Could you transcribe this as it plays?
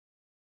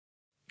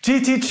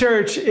GT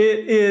Church,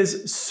 it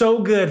is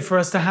so good for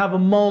us to have a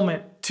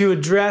moment to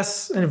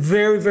address a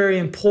very, very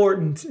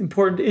important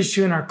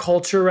issue in our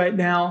culture right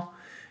now.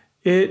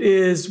 It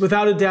is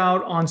without a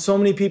doubt on so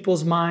many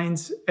people's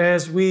minds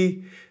as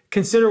we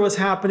consider what's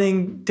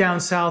happening down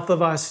south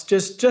of us,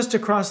 just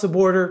across the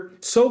border,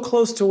 so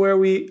close to where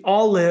we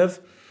all live.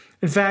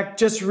 In fact,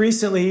 just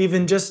recently,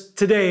 even just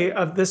today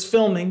of this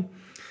filming,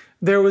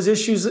 there was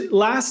issues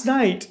last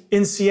night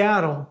in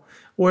Seattle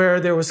where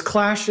there was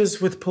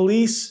clashes with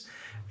police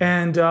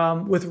and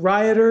with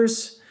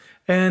rioters,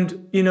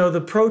 and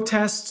the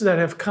protests that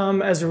have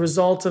come as a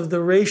result of the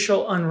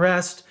racial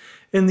unrest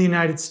in the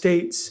United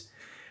States.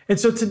 And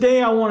so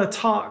today I want to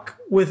talk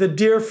with a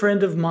dear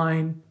friend of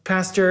mine,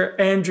 Pastor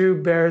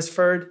Andrew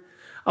Beresford.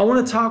 I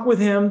want to talk with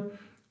him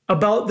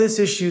about this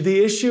issue,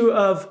 the issue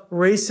of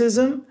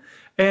racism,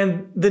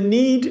 and the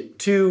need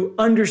to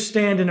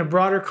understand in a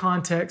broader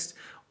context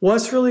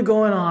what's really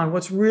going on,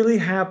 what's really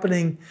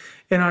happening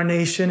in our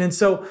nation. And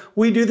so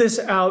we do this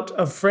out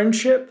of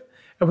friendship,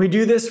 and we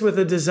do this with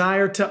a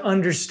desire to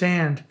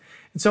understand.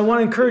 And so I want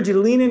to encourage you to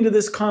lean into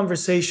this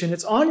conversation.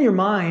 It's on your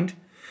mind,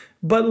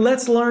 but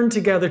let's learn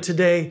together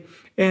today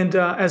and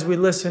as we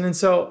listen. And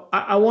so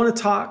I want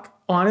to talk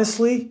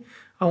honestly.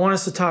 I want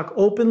us to talk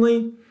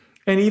openly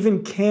and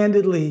even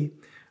candidly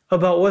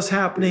about what's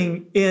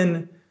happening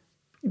in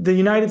the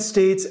United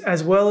States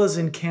as well as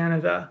in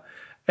Canada.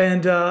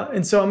 And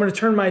so I'm going to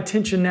turn my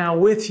attention now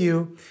with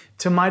you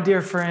to my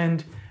dear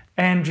friend,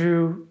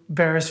 Andrew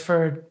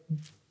Beresford.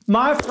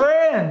 My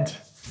friend,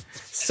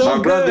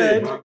 so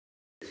good.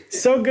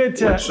 So good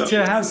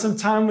to have some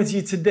time with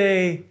you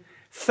today.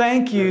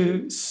 Thank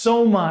you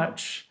so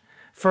much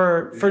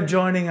for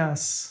joining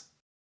us.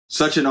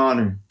 Such an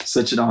honor,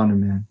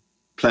 man.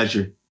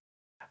 Pleasure.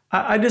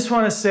 I just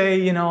want to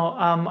say,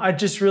 I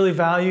just really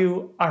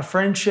value our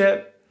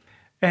friendship.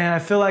 And I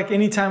feel like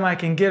anytime I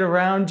can get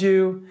around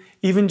you,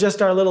 even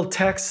just our little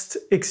text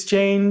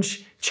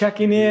exchange,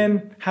 checking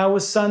in, how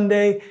was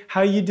Sunday?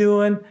 How you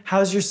doing?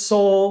 How's your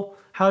soul?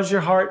 How's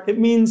your heart? It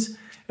means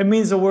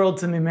the world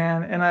to me,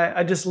 man. And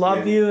I just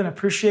love you and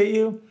appreciate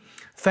you.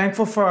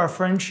 Thankful for our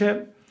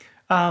friendship.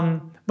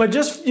 But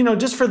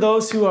just for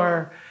those who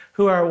are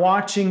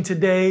watching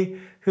today,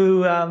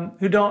 who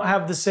don't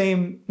have the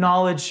same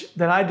knowledge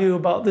that I do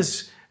about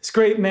this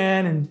great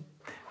man and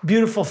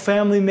beautiful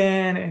family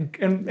man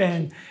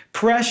and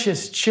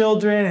precious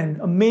children and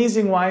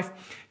amazing wife.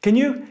 Can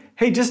you,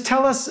 just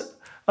tell us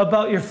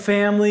about your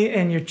family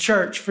and your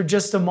church for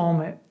just a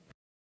moment?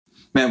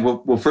 Man,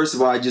 well, first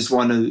of all, I just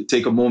want to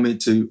take a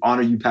moment to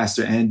honor you,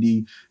 Pastor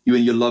Andy, you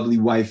and your lovely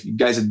wife. You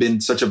guys have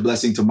been such a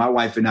blessing to my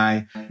wife and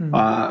I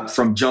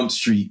from Jump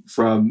Street,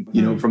 from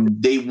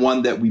day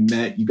one that we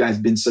met. You guys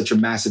have been such a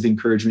massive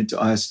encouragement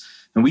to us.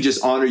 And we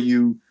just honor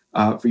you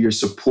for your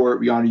support.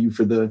 We honor you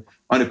for the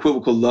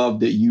unequivocal love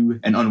that you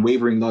and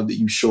unwavering love that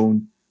you've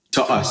shown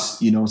to us,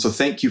 So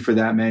thank you for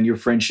that, man. Your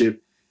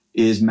friendship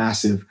is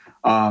massive.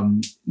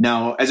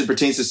 Now, as it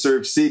pertains to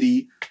Serve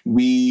City,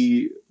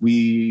 we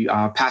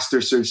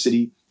pastor Serve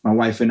City. My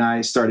wife and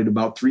I started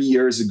about 3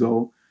 years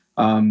ago.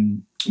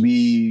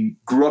 We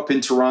grew up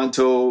in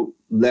Toronto,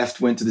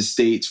 went to the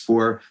States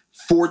for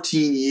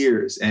 14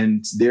 years. And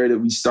it's there that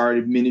we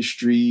started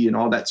ministry and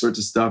all that sorts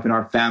of stuff. And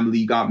our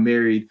family got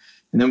married.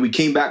 And then we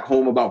came back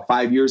home about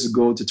 5 years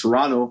ago to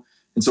Toronto.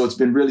 And so it's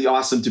been really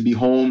awesome to be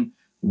home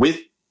with,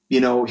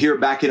 here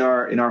back in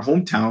our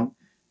hometown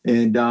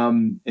and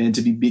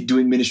to be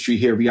doing ministry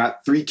here. We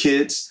got 3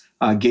 kids,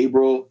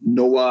 Gabriel,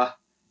 Noah,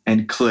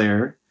 and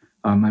Claire.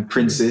 My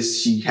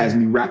princess, she has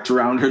me wrapped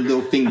around her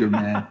little finger,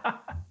 man.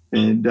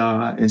 And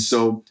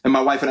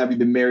my wife and I, we've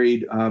been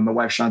married. My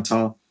wife,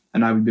 Chantal,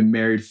 and I, we've been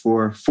married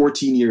for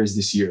 14 years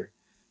this year.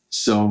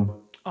 So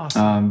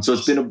awesome.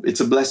 So it's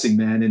a blessing,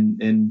 man.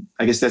 And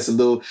I guess that's a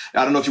little,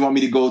 I don't know if you want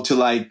me to go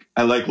to I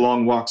like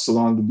long walks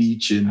along the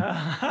beach and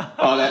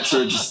all that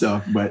sort of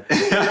stuff, but.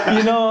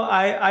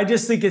 I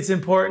just think it's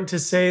important to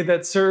say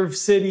that Serve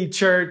City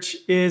Church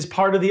is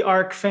part of the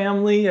ARC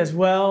family as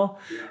well.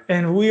 Yeah.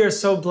 And we are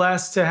so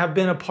blessed to have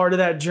been a part of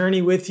that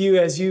journey with you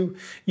as you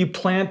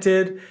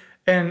planted.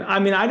 And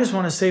I just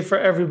want to say for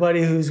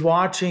everybody who's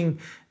watching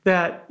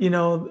that,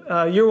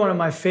 you're one of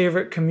my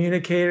favorite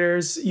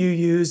communicators. You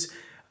use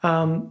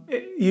an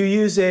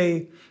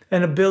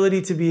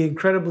ability to be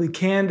incredibly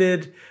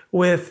candid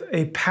with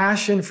a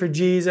passion for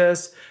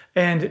Jesus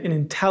and an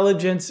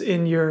intelligence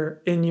in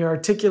your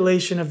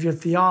articulation of your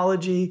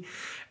theology.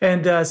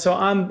 And so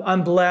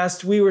I'm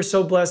blessed. We were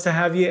so blessed to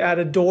have you at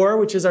Adore,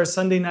 which is our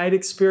Sunday night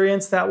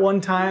experience that one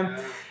time.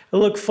 I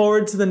look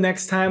forward to the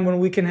next time when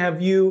we can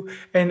have you.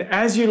 And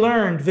as you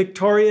learned,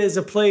 Victoria is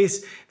a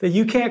place that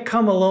you can't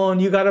come alone.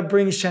 You got to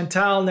bring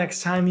Chantal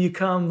next time you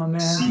come, my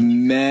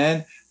man.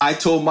 Man, I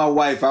told my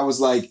wife, I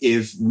was like,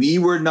 if we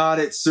were not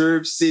at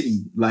Serve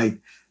City,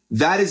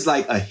 that is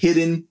like a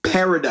hidden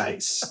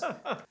paradise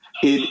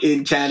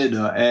in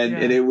Canada.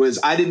 And it was,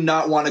 I did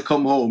not want to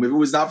come home. If it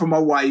was not for my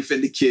wife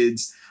and the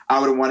kids, I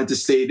would have wanted to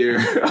stay there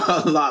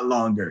a lot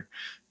longer.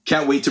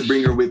 Can't wait to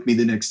bring her with me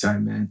the next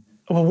time, man.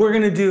 Well, we're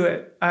going to do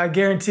it. I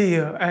guarantee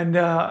you. And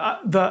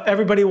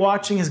everybody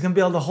watching is going to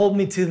be able to hold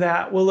me to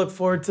that. We'll look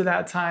forward to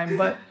that time.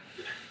 But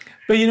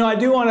you know,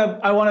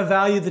 I want to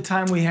value the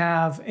time we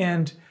have.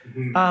 And,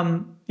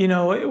 you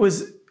know,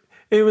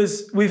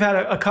 we've had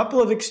a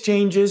couple of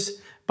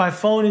exchanges by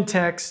phone and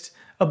text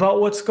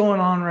about what's going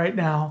on right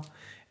now.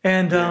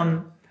 And,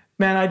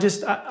 man,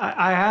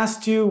 I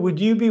asked you, would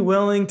you be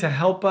willing to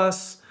help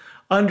us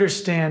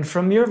understand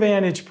from your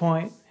vantage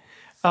point,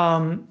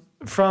 from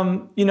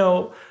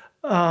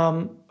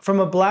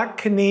a Black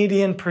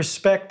Canadian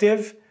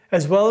perspective,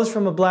 as well as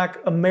from a Black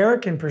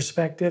American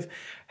perspective,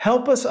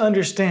 help us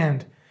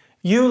understand.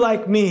 You,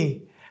 like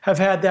me, have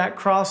had that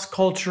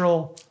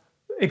cross-cultural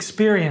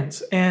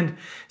experience. And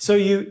so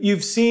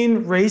you've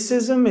seen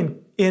racism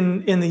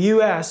in the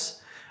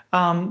US,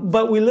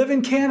 but we live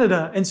in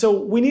Canada. And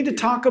so we need to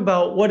talk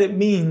about what it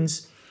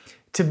means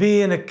to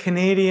be in a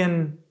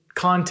Canadian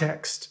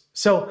context.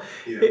 So,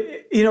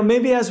 you know,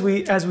 maybe as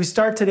we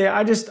start today,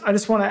 I just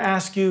want to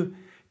ask you,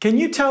 can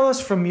you tell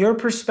us from your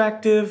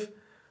perspective,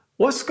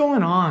 what's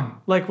going on?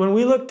 Like when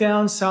we look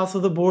down south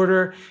of the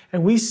border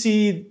and we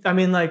see, I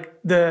mean, like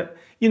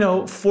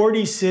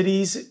 40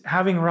 cities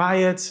having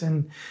riots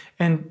and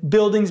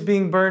buildings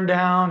being burned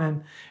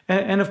down.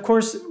 And of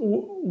course,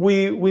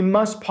 we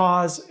must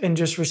pause and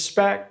just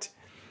respect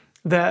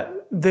that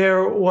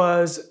there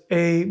was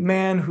a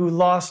man who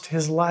lost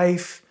his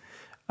life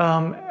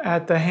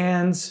at the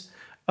hands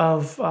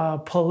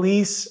of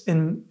police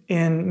in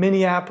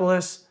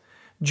Minneapolis,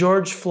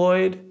 George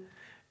Floyd,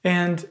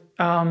 and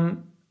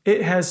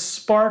it has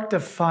sparked a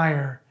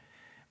fire.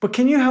 But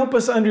can you help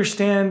us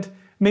understand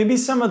maybe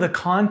some of the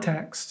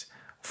context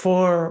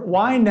for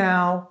why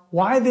now,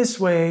 why this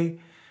way,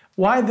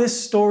 why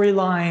this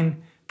storyline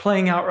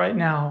playing out right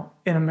now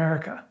in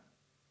America?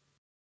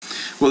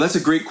 Well, that's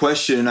a great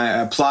question. And I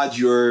applaud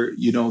your,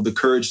 the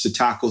courage to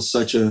tackle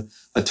such a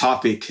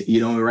topic,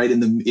 right in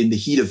the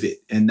heat of it.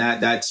 And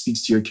that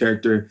speaks to your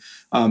character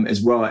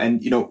as well.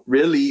 And,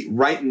 really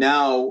right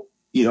now,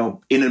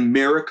 in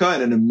America,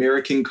 in an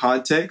American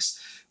context,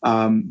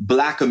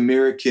 Black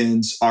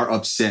Americans are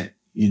upset,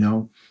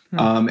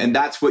 and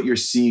that's what you're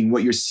seeing.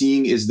 What you're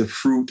seeing is the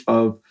fruit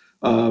of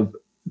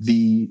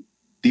the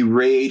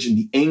rage and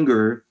the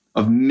anger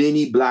of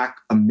many Black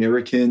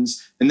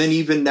Americans. And then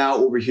even now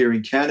over here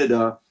in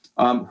Canada,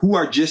 who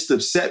are just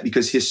upset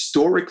because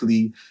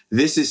historically,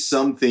 this is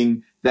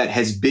something that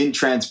has been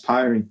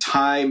transpiring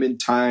time and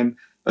time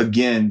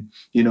again,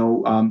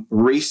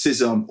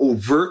 racism,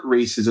 overt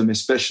racism,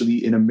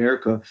 especially in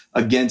America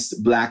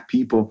against Black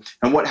people.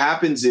 And what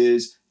happens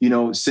is,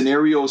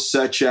 scenarios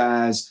such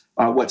as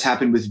what's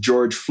happened with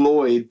George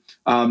Floyd,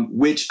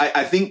 which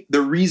I think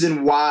the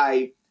reason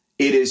why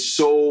it is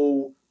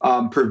so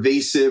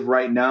pervasive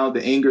right now,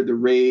 the anger, the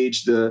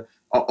rage,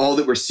 all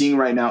that we're seeing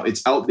right now,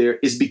 it's out there,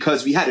 is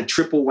because we had a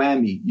triple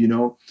whammy.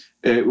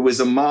 It was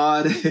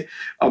Ahmaud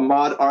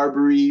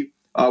Arbery,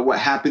 what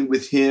happened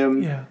with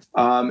him. Yeah.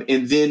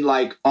 And then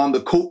like on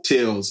the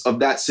coattails of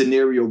that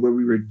scenario where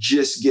we were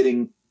just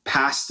getting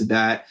past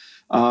that,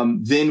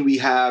 then we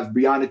have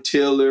Breonna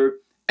Taylor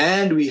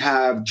and we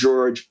have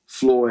George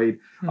Floyd,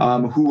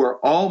 who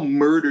are all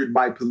murdered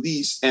by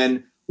police.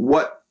 And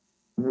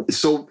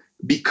so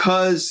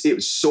because it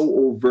was so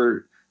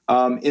overt,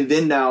 and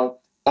then now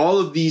all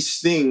of these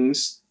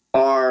things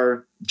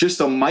are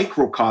just a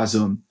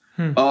microcosm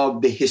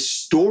of the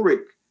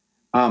historic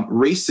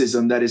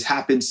racism that has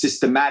happened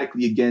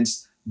systematically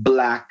against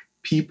Black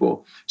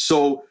people.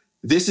 So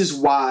this is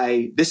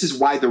why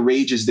the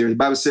rage is there. The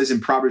Bible says in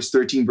Proverbs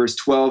 13, verse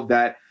 12,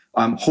 that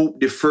hope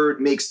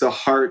deferred makes the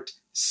heart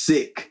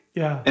sick.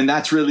 Yeah. And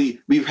that's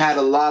really, we've had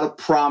a lot of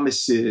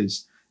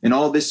promises and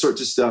all this sorts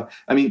of stuff.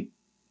 I mean,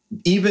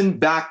 even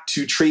back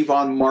to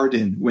Trayvon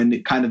Martin, when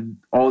it kind of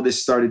all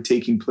this started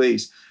taking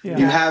place,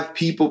 you have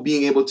people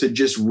being able to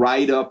just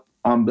ride up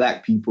on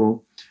Black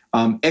people,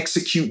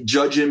 execute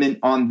judgment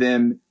on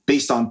them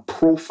based on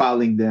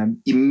profiling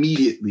them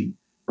immediately,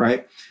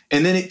 right?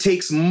 And then it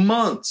takes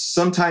months,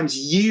 sometimes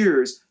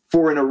years,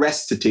 for an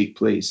arrest to take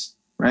place,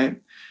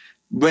 right?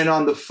 When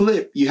on the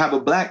flip, you have a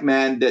Black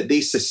man that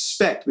they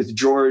suspect with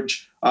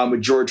George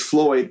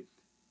Floyd,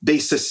 they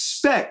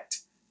suspect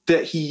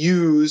that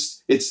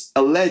it's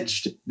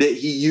alleged that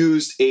he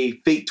used a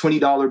fake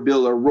 $20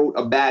 bill or wrote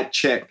a bad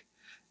check.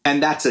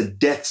 And that's a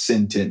death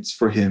sentence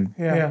for him.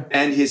 Yeah.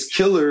 And his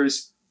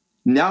killers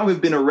now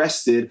have been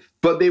arrested,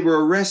 but they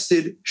were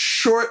arrested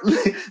shortly.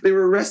 They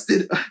were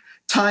arrested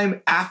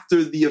time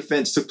after the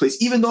offense took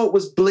place, even though it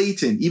was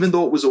blatant, even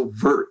though it was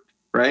overt,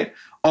 right?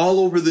 All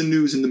over the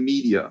news and the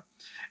media.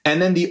 And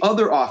then the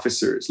other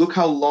officers, look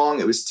how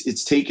long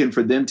it's taken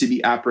for them to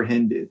be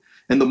apprehended.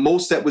 And the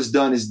most that was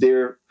done is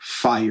they're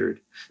fired.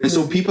 And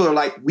so people are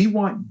like, we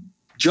want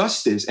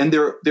justice. And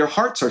their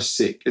hearts are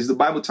sick, as the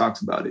Bible talks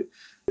about it.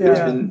 There's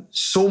been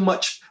so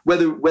much,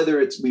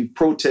 whether it's we've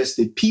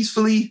protested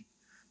peacefully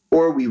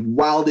or we've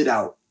wilded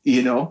out,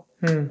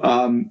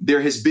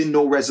 there has been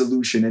no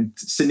resolution. And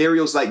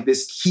scenarios like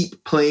this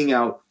keep playing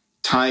out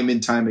time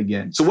and time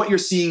again. So what you're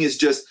seeing is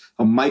just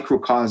a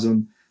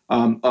microcosm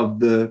of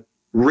the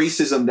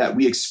racism that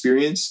we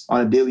experience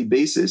on a daily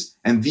basis.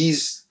 And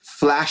these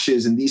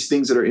flashes and these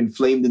things that are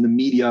inflamed in the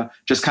media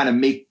just kind of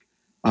make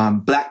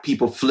Black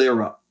people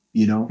flare up,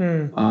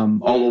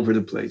 all over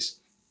the place.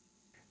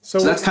 So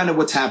that's kind of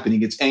what's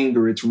happening. It's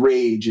anger, it's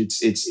rage,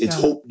 it's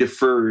hope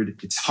deferred,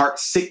 it's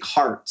sick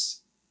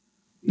hearts.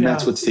 And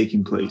that's what's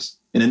taking place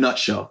in a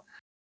nutshell.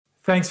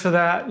 Thanks for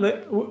that.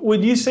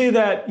 Would you say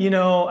that,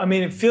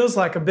 it feels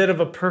like a bit of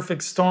a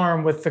perfect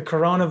storm with the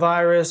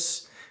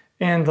coronavirus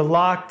and the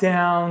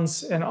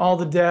lockdowns and all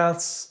the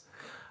deaths.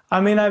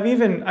 I've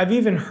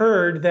even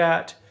heard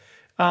that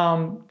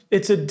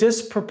it's a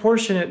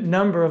disproportionate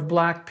number of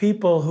Black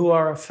people who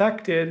are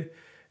affected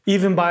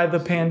even by the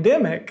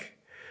pandemic.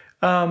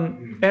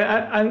 And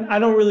I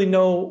don't really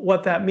know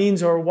what that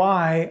means or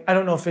why. I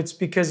don't know if it's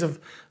because of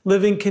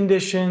living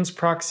conditions,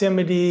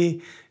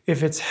 proximity,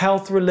 if it's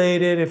health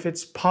related, if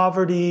it's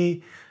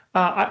poverty.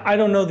 I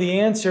don't know the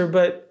answer,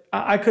 but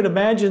I could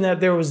imagine that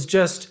there was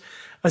just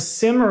a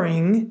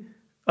simmering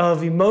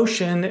of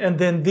emotion, and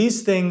then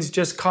these things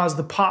just cause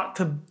the pot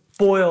to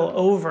boil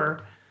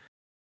over.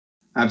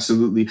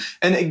 Absolutely.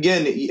 And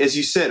again, as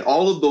you said,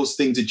 all of those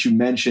things that you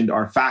mentioned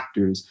are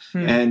factors.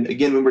 And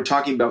again, when we're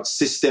talking about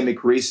systemic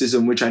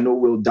racism, which I know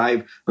we'll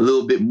dive a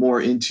little bit more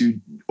into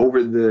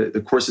over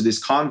the course of this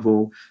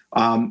convo,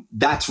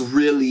 that's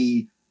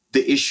really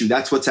the issue.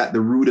 That's what's at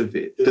the root of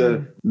it.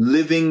 The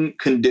living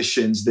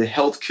conditions, the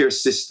healthcare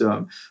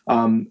system,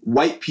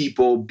 white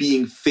people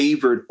being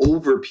favored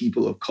over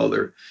people of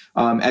color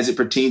as it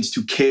pertains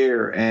to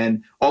care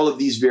and all of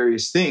these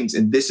various things.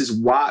 And this is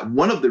why,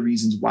 one of the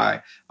reasons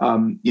why,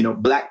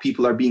 Black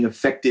people are being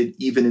affected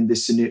even in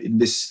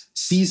this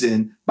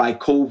season by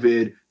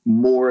COVID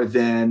more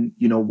than,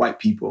 white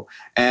people.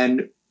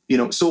 And,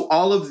 so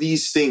all of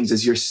these things,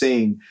 as you're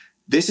saying,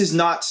 this is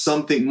not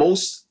something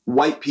most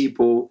white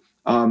people,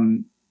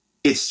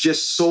 it's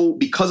just so,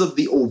 because of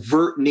the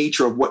overt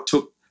nature of what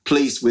took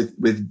place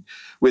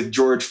with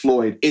George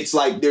Floyd, it's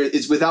like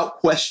it's without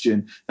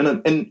question.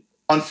 And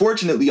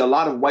unfortunately, a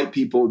lot of white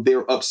people,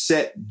 they're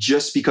upset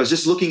just because,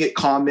 just looking at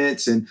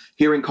comments and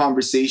hearing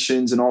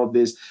conversations and all of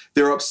this,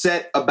 they're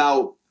upset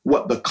about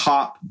what the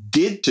cop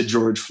did to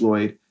George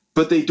Floyd,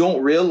 but they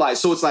don't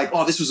realize. So it's like,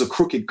 oh, this was a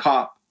crooked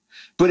cop.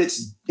 But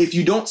if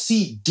you don't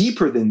see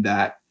deeper than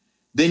that,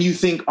 then you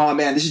think, oh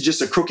man, this is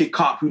just a crooked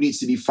cop who needs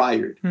to be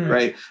fired,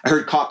 right? I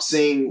heard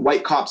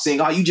white cops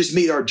saying, oh, you just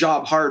made our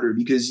job harder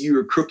because you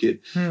were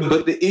crooked.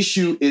 But the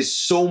issue is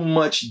so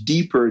much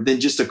deeper than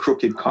just a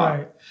crooked cop.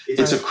 Right.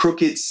 It's a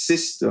crooked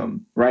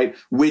system, right?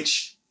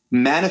 Which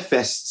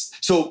manifests.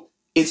 So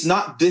it's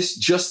not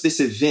just this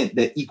event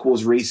that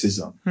equals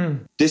racism.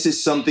 This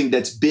is something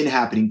that's been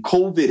happening.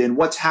 COVID and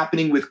what's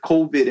happening with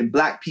COVID and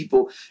Black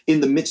people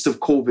in the midst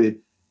of COVID,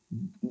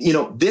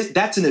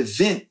 that's an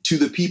event to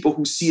the people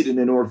who see it in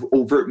an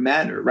overt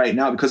manner right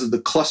now because of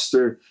the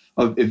cluster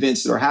of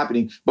events that are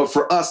happening. But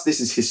for us, this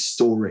is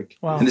historic.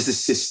 Wow. And this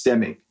is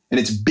systemic, and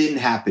it's been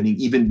happening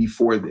even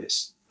before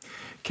this.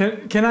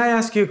 Can I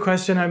ask you a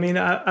question? I mean,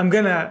 I'm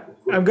gonna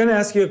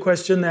ask you a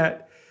question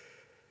that,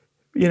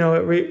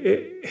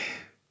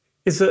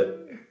 it's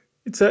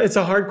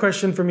a hard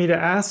question for me to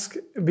ask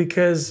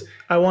because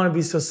I want to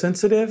be so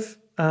sensitive.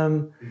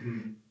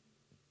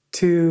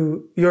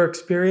 To your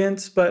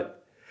experience,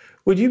 but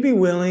would you be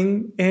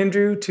willing,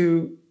 Andrew,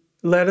 to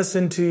let us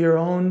into your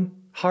own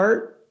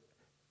heart?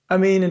 I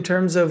mean, in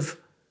terms of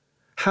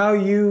how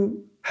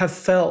you have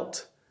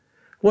felt,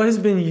 what has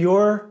been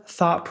your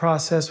thought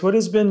process? What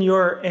has been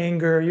your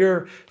anger,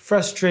 your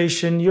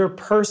frustration, your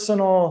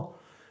personal,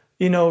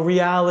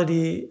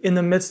 reality in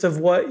the midst of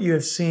what you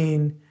have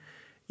seen?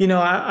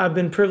 I've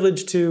been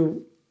privileged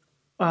to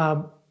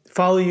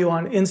follow you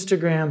on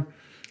Instagram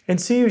and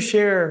see you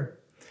share,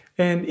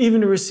 and even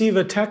to receive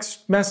a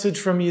text message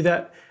from you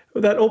that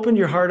opened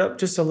your heart up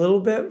just a little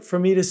bit for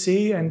me to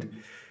see and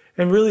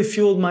really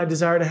fueled my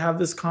desire to have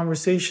this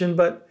conversation.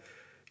 But,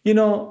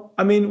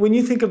 when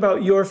you think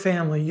about your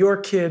family, your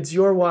kids,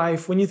 your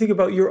wife, when you think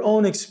about your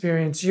own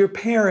experience, your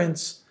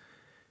parents,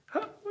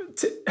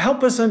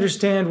 help us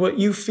understand what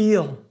you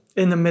feel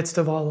in the midst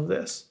of all of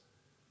this.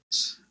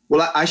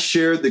 Well, I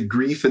share the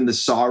grief and the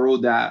sorrow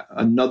that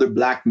another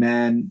Black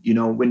man,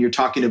 when you're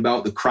talking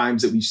about the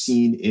crimes that we've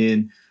seen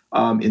in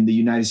the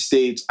United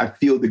States, I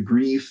feel the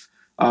grief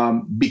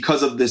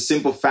because of the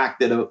simple fact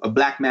that a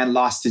Black man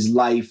lost his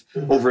life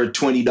over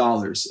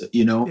 $20,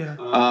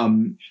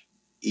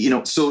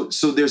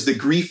 so there's the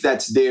grief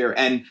that's there,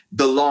 and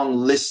the long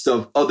list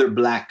of other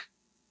Black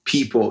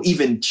people,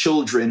 even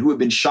children who have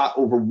been shot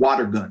over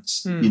water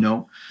guns,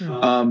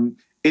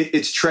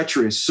 it's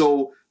treacherous.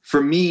 So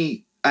for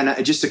me,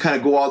 and just to kind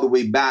of go all the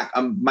way back,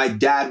 my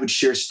dad would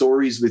share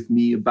stories with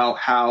me about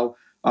how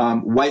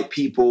white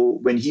people,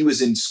 when he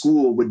was in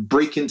school, would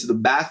break into the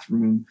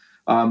bathroom.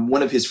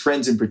 One of his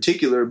friends in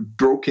particular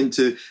broke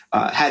into,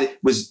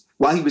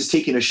 while he was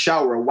taking a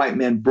shower, a white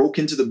man broke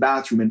into the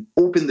bathroom and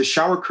opened the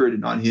shower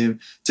curtain on him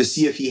to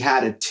see if he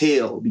had a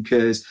tail,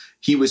 because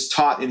he was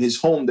taught in his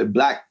home that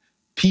Black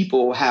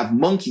people have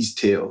monkeys'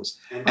 tails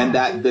and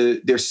that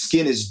their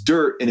skin is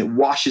dirt and it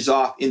washes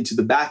off into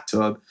the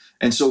bathtub.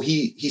 And so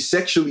he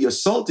sexually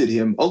assaulted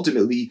him,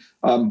 ultimately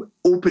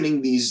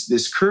opening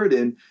this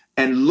curtain,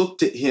 and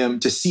looked at him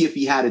to see if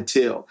he had a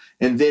tail,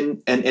 and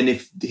then and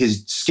if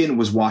his skin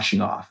was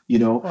washing off, you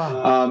know.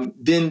 Wow.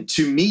 Then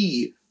to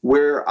me,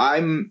 where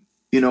I'm,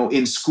 you know,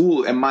 in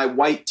school, and my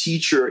white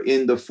teacher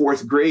in the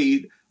 4th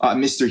grade,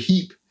 Mr.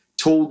 Heap,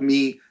 told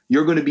me,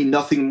 you're going to be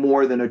nothing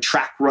more than a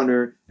track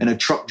runner and a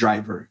truck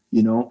driver,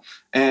 you know.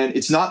 And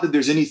it's not that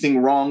there's anything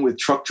wrong with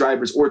truck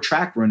drivers or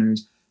track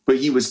runners, but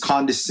he was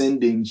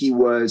condescending. He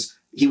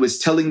was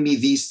telling me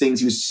these things.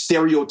 He was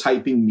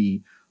stereotyping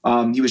me.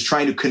 He was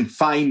trying to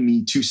confine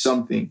me to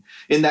something.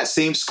 In that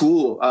same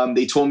school,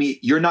 they told me,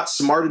 you're not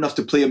smart enough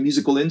to play a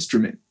musical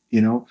instrument,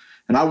 you know.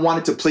 And I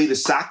wanted to play the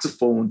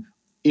saxophone,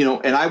 you know,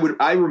 and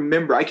I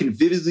remember, I can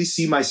vividly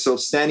see myself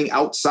standing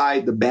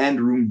outside the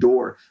band room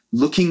door,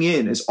 looking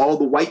in as all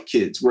the white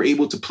kids were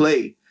able to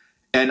play.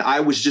 And I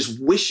was just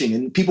wishing,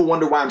 and people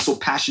wonder why I'm so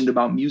passionate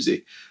about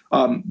music.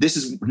 This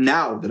is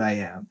now that I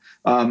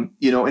am,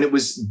 you know, and it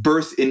was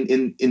birthed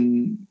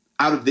in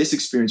out of this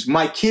experience.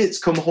 My kids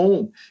come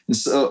home, and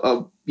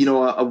you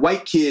know, a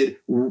white kid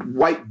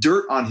wiped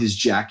dirt on his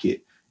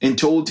jacket and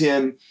told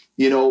him,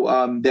 you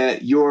know,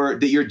 that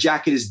your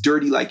jacket is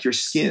dirty like your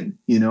skin,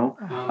 you know.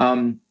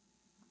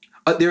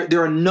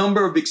 There are a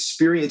number of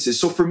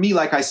experiences. So for me,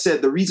 like I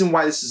said, the reason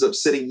why this is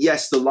upsetting,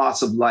 yes, the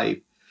loss of life,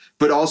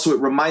 but also it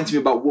reminds me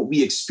about what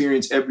we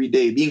experience every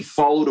day, being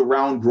followed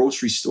around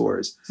grocery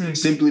stores,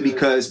 simply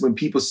because when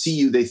people see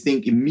you, they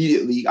think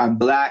immediately, I'm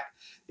Black.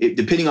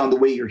 Depending on the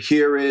way your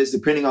hair is,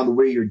 depending on the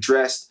way you're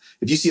dressed.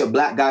 If you see a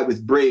Black guy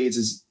with braids,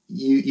 as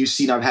you've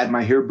seen, I've had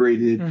my hair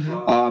braided,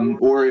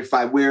 or if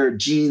I wear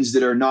jeans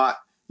that are not,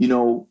 you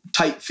know,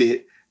 tight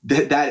fit,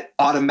 that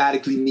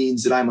automatically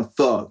means that I'm a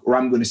thug or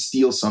I'm going to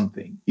steal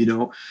something, you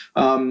know.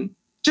 And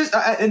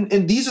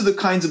these are the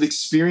kinds of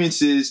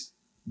experiences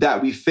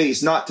that we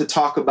face, not to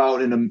talk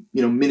about in a,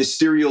 you know,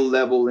 ministerial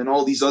level and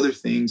all these other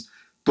things,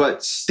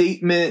 but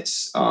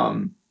statements,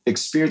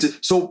 experiences.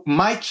 So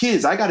my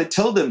kids, I got to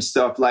tell them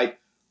stuff like,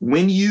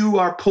 when you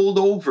are pulled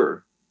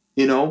over,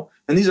 you know,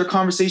 and these are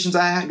conversations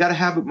I got to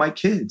have with my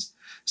kids,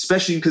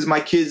 especially because my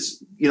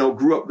kids, you know,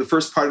 grew up the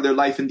first part of their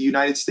life in the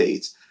United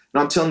States.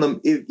 And I'm telling them,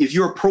 if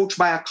you're approached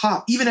by a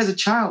cop, even as a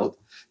child,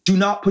 do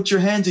not put your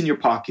hands in your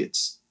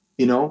pockets,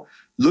 you know,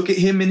 look at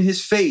him in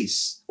his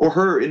face or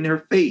her in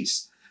her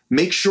face.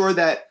 Make sure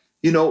that,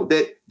 you know,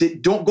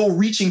 that don't go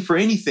reaching for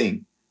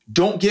anything.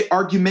 Don't get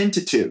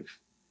argumentative.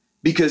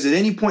 Because at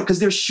any point, because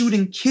they're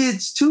shooting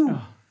kids too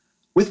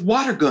with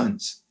water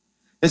guns.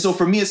 And so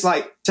for me, it's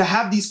like to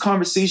have these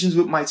conversations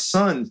with my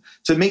sons,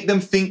 to make them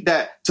think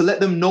that, to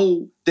let them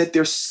know that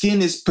their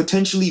skin is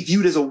potentially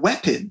viewed as a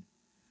weapon,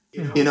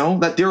 you know,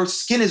 that their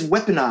skin is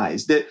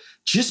weaponized, that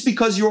just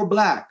because you're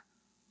Black,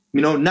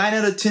 you know, 9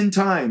 out of 10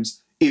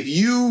 times, if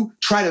you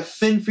try to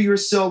fend for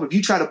yourself, if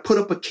you try to put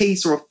up a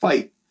case or a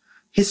fight,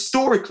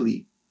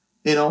 historically,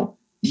 you know,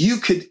 you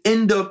could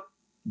end up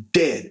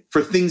dead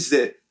for things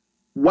that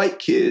white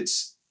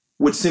kids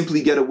would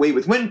simply get away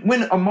with. When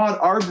Ahmaud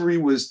Arbery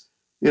was,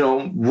 you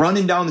know,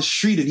 running down the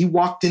street and he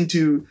walked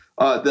into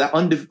the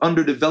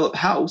underdeveloped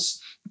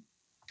house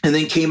and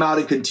then came out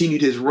and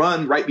continued his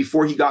run right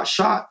before he got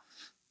shot.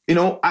 You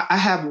know, I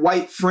have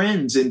white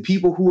friends and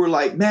people who are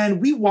like, man,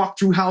 we walk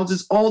through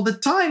houses all the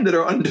time that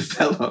are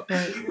undeveloped.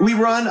 Right. We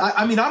run.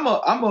 I mean, I'm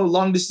a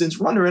long distance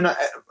runner, and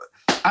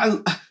I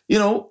you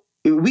know,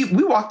 we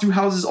walk through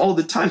houses all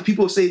the time.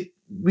 People say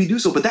we do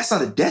so, but that's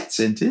not a death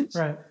sentence,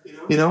 right?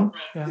 You know,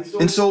 yeah.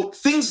 And so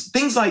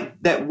things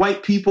like that,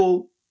 white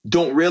people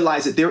don't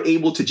realize that they're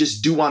able to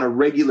just do on a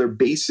regular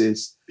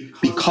basis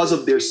because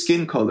of their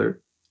skin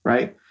color,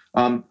 right?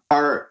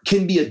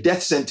 Can be a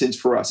death sentence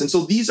for us. And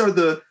so these are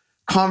the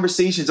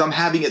conversations I'm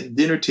having at the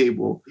dinner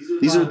table.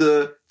 These are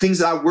the things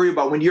that I worry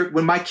about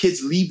when my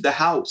kids leave the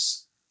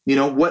house. You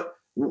know,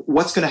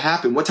 what's going to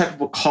happen? What type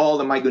of a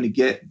call am I going to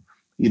get?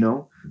 You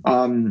know,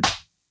 and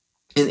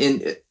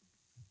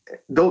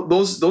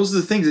those are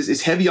the things.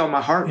 It's heavy on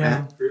my heart,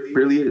 man. It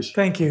really is.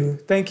 Thank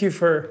you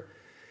for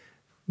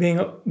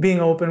being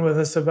open with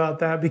us about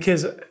that,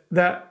 because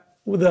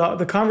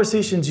the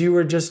conversations you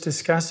were just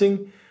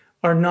discussing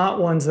are not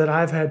ones that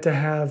I've had to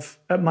have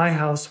at my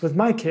house with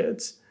my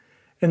kids.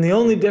 And the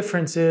only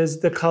difference is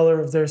the color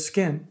of their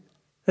skin.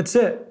 That's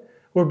it.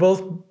 We're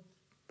both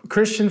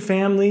Christian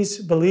families,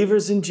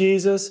 believers in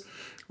Jesus,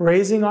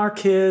 raising our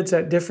kids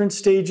at different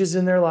stages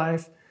in their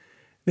life.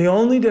 The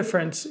only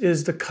difference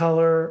is the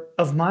color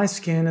of my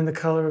skin and the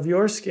color of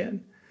your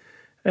skin.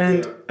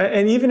 And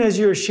even as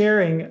you were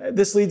sharing,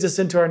 this leads us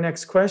into our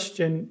next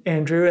question,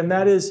 Andrew, and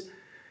that is,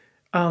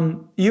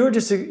 you were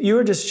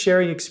just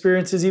sharing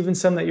experiences, even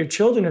some that your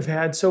children have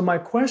had. So my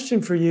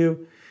question for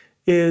you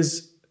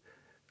is,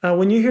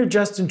 when you hear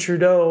Justin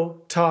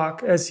Trudeau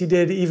talk, as he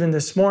did even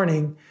this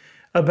morning,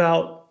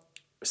 about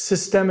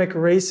systemic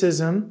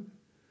racism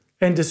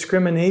and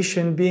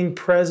discrimination being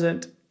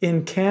present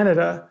in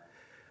Canada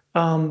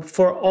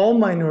for all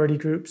minority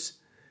groups,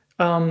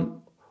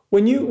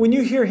 when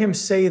you hear him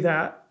say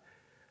that,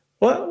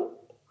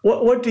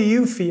 What do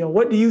you feel?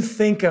 What do you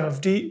think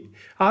of?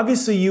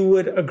 Obviously you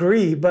would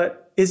agree,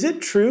 but is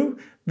it true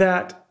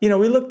that, we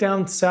look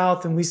down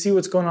south and we see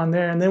what's going on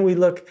there, and then we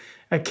look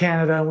at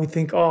Canada and we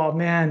think, oh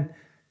man,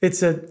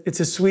 it's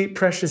a sweet,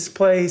 precious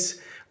place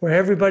where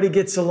everybody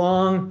gets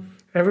along,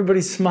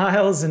 everybody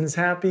smiles and is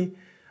happy.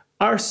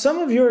 Are some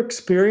of your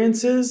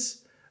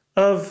experiences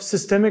of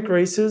systemic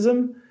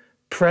racism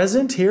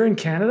present here in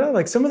Canada?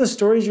 Like some of the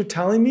stories you're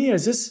telling me,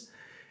 is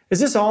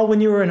this all when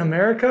you were in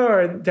America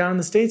or down in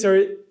the States,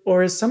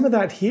 or is some of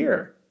that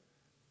here?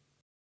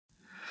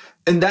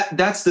 And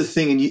that's the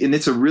thing. And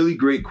it's a really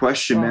great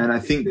question, man. I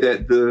think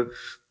that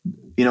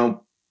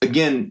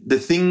again, the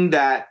thing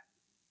that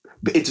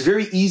it's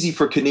very easy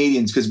for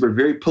Canadians because we're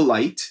very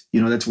polite.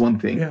 That's one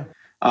thing. Yeah.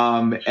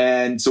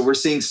 And so we're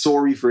saying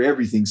sorry for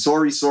everything.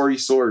 Sorry,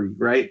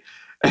 right?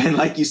 And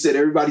like you said,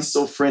 everybody's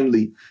so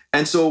friendly.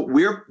 And so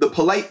the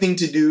polite thing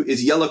to do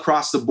is yell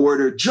across the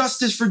border,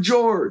 justice for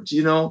George,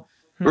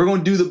 We're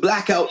going to do the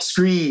blackout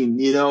screen,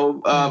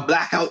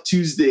 Blackout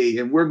Tuesday.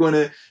 And we're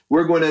going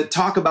to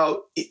talk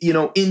about,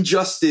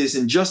 injustice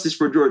and justice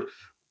for George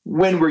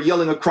when we're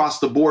yelling across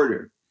the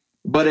border.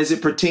 But as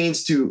it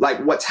pertains to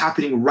like what's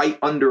happening right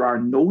under our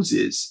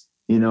noses,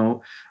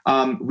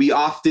 we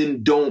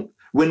often don't.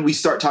 When we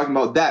start talking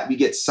about that, we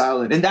get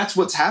silent. And that's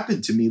what's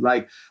happened to me.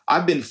 Like,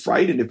 I've been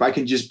frightened, if I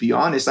can just be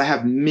honest. I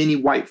have many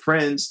white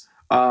friends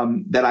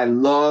that I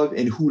love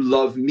and who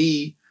love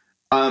me.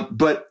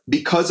 But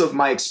because of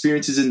my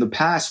experiences in the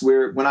past,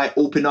 where when I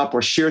open up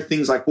or share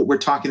things like what we're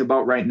talking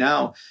about right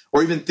now,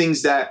 or even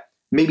things that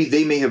maybe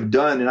they may have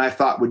done and I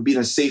thought would be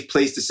in a safe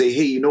place to say,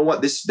 hey, you know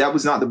what, that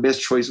was not the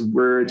best choice of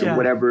words or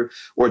whatever,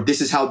 or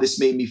this is how this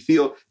made me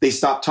feel. They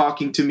stop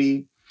talking to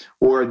me.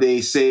 Or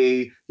they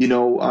say,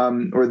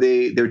 or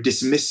they're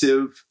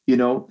dismissive,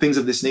 things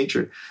of this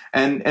nature.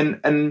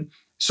 And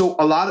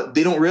so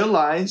they don't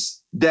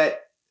realize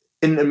that,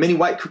 and many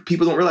white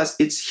people don't realize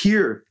it's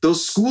here.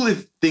 Those school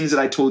things that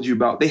I told you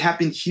about, they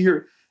happen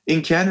here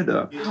in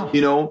Canada.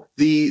 Yeah.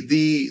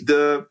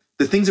 The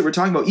things that we're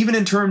talking about, even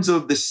in terms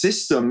of the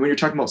system, when you're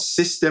talking about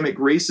systemic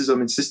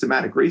racism and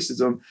systematic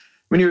racism,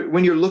 when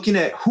you're looking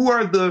at who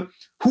are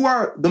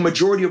the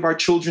majority of our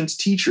children's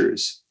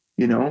teachers.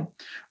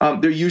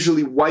 They're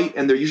usually white,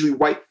 and they're usually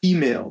white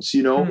females,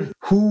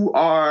 who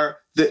are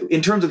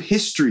in terms of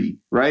history,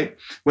 right?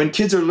 When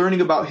kids are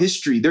learning about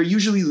history, they're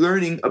usually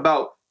learning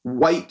about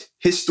white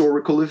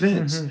historical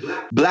events.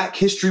 Mm-hmm. Black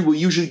history will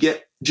usually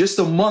get just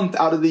a month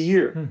out of the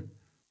year.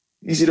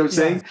 You see what I'm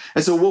saying?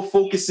 And so we'll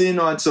focus in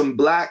on some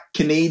Black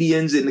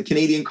Canadians in the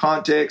Canadian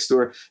context,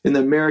 or in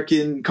the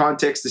American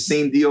context, the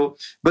same deal.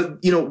 But,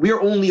 we're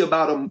only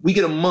we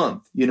get a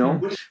month,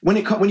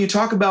 When you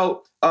talk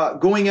about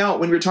going out,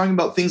 when we're talking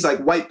about things like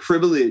white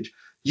privilege,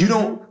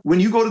 when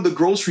you go to the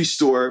grocery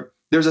store,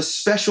 there's a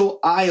special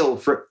aisle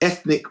for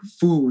ethnic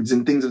foods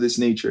and things of this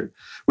nature.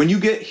 When you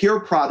get hair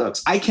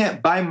products, I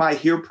can't buy my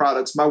hair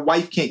products. My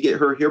wife can't get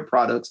her hair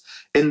products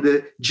in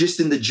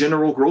the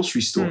general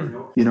grocery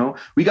store.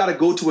 We got to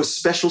go to a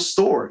special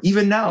store,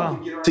 even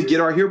now, to get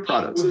our hair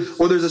products.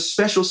 Or there's a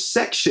special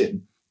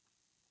section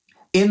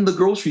in the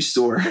grocery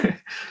store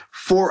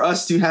for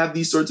us to have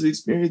these sorts of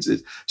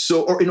experiences.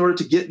 Or in order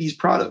to get these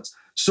products.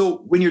 So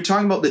when you're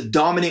talking about the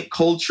dominant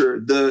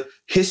culture, the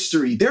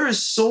history, there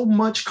is so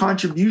much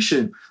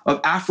contribution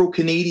of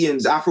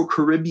Afro-Canadians,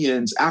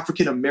 Afro-Caribbeans,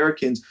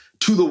 African-Americans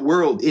to the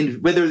world, in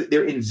whether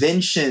they're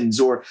inventions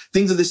or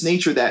things of this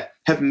nature that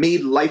have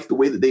made life the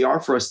way that they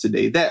are for us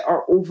today, that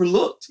are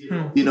overlooked.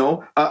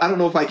 I don't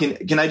know if I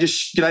can I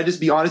just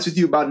be honest with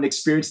you about an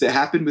experience that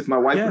happened with my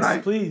wife and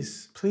I?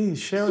 Yes,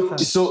 please share with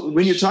us. So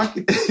when you're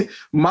talking,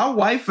 my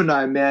wife and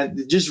I, man,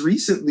 just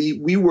recently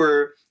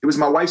it was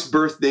my wife's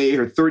birthday,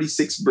 her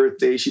 36th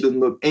birthday. She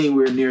doesn't look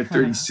anywhere near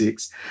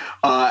 36.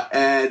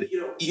 And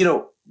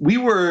we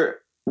were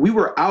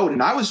out,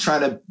 and I was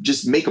trying to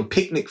just make a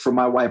picnic for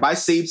my wife. I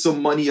saved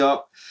some money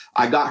up.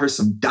 I got her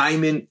some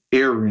diamond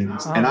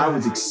earrings, and I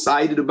was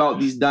excited about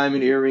these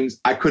diamond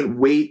earrings. I couldn't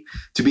wait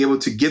to be able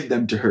to give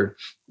them to her.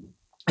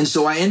 And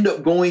so I ended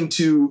up going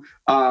to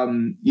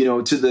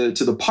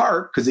the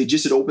park, because they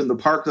just had opened the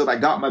park up. I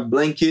got my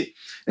blanket,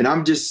 and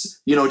I'm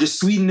just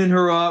sweetening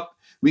her up.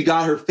 We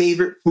got her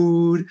favorite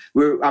food.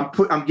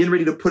 I'm getting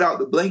ready to put out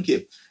the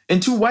blanket,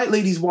 and two white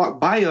ladies walk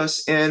by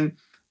us, and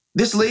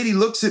this lady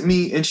looks at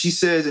me and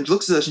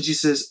looks at us and she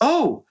says,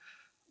 "Oh,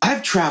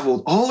 I've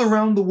traveled all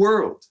around the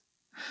world."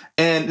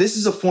 And this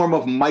is a form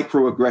of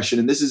microaggression.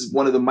 And this is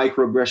one of the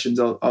microaggressions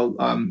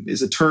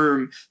is a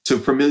term to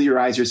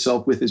familiarize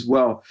yourself with as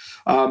well.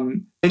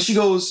 And she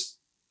goes,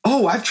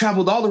 "Oh, I've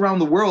traveled all around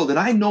the world. And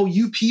I know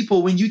you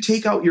people, when you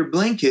take out your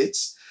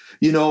blankets,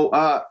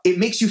 it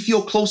makes you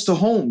feel close to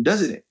home,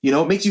 doesn't it?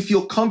 It makes you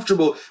feel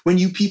comfortable when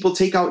you people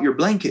take out your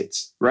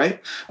blankets,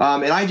 right?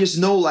 And I just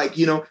know,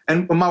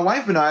 and my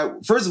wife and I,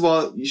 first of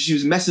all, she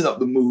was messing up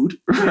the mood,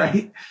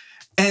 right?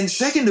 And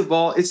second of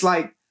all, it's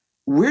like,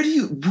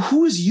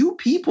 who is you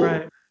people?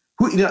 Right.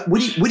 What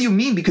do you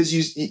mean? Because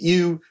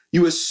you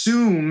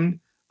assume,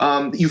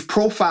 you've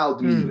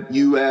profiled me.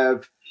 You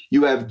have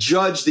You have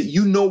judged that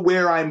you know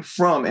where I'm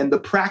from. And the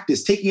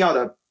practice, taking out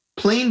a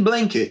plain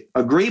blanket,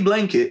 a gray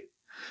blanket,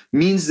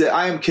 means that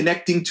I am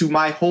connecting to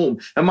my home.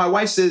 And my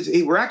wife says,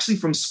 hey, we're actually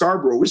from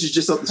Scarborough, which is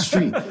just up the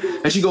street.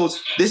 And she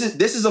goes, this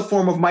is a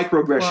form of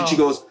microaggression. Wow. She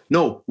goes,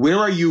 no, where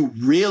are you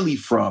really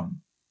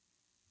from?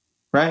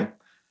 Right?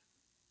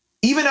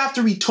 Even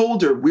after we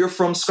told her we're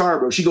from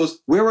Scarborough, she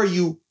goes, where are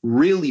you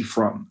really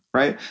from?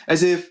 Right?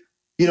 As if,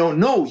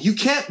 no, you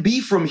can't be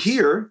from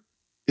here.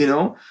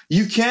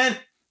 You can't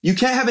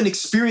have an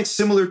experience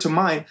similar to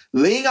mine.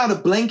 Laying out a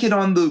blanket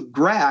on the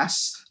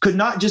grass could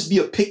not just be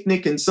a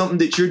picnic and something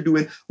that you're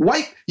doing.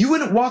 You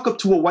wouldn't walk up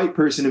to a white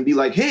person and be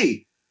like,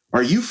 hey,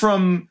 are you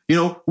from,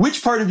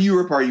 which part of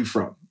Europe are you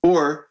from?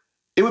 Or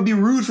it would be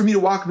rude for me to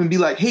walk up and be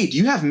like, hey, do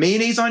you have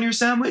mayonnaise on your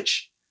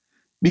sandwich?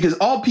 Because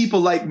all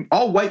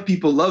white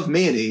people love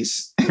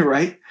mayonnaise,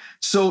 right?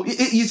 So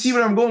you see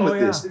where I'm going with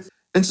this.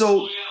 And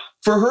so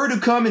for her to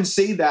come and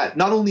say that,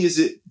 not only is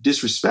it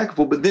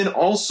disrespectful, but then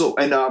also,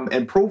 and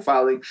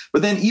profiling,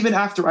 but then even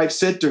after I've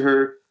said to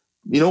her,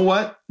 you know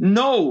what?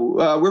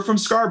 No, we're from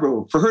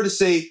Scarborough. For her to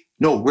say,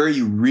 no, where are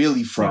you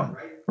really from?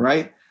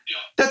 Right?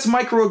 That's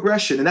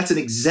microaggression. And that's an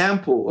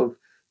example of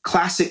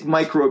classic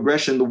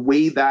microaggression, the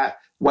way that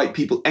white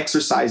people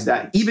exercise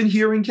that, even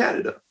here in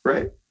Canada,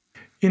 right?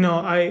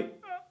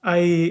 I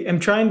am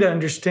trying to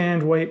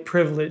understand white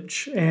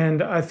privilege,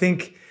 and I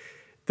think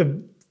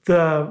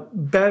the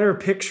better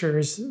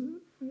pictures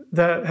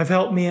that have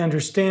helped me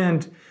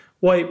understand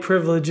white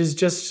privilege is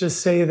just to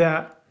say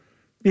that,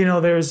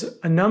 there's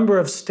a number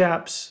of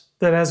steps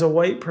that as a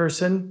white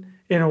person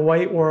in a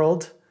white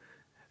world,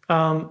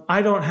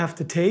 I don't have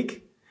to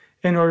take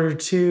in order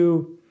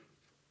to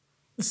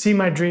see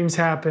my dreams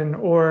happen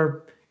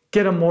or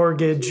get a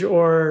mortgage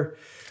or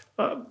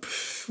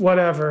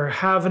whatever,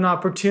 have an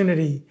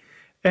opportunity.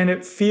 And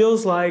it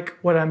feels like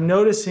what I'm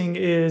noticing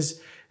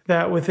is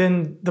that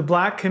within the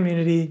Black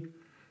community,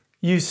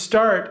 you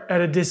start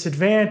at a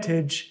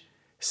disadvantage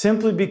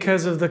simply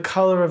because of the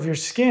color of your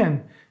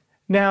skin.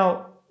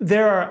 Now,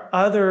 there are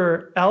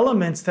other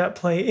elements that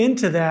play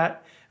into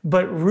that,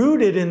 but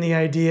rooted in the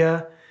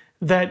idea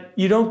that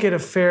you don't get a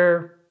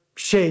fair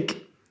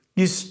shake.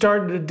 You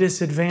start at a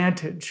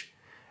disadvantage.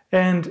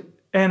 And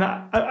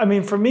I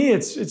mean, for me,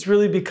 it's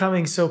really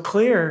becoming so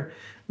clear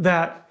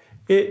that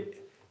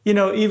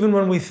even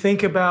when we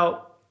think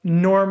about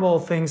normal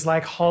things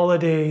like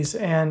holidays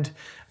and,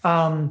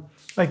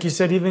 like you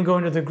said, even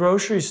going to the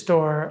grocery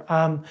store,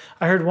 I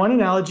heard one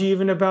analogy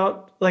even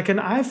about like an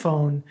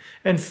iPhone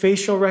and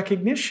facial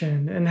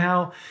recognition and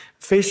how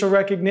facial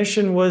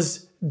recognition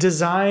was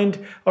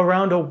designed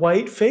around a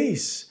white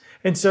face.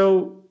 And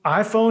so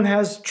iPhone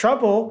has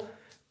trouble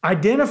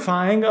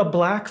identifying a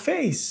black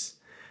face.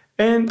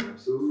 And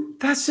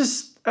that's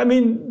just,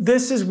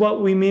 this is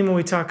what we mean when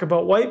we talk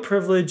about white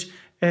privilege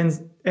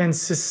and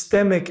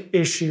systemic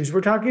issues.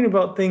 We're talking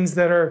about things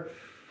that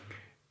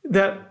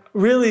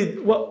really,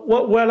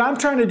 what I'm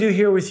trying to do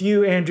here with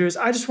you, Andrew, is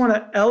I just want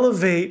to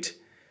elevate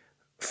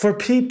for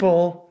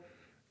people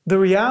the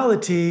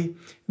reality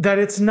that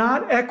it's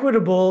not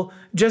equitable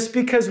just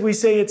because we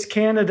say it's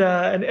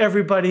Canada and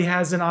everybody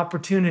has an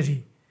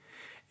opportunity.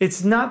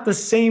 It's not the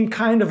same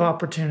kind of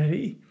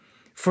opportunity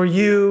for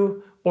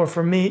you or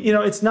for me.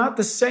 It's not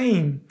the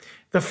same.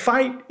 The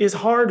fight is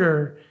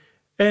harder.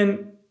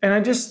 And I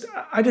just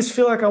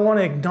feel like I want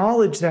to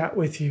acknowledge that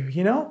with you,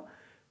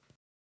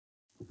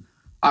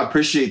 I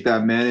appreciate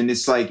that, man. And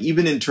it's like,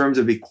 even in terms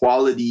of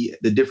equality,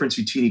 the difference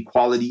between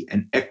equality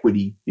and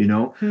equity,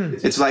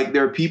 it's like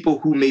there are people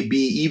who maybe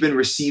even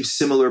receive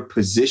similar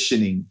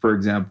positioning, for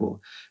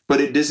example, but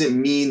it doesn't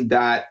mean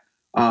that,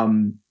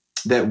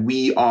 that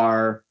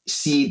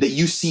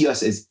you see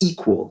us as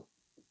equal,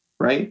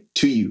 right,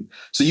 to you.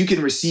 So you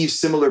can receive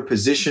similar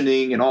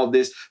positioning and all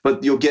this,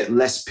 but you'll get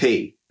less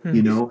pay.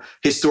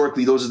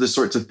 Historically, those are the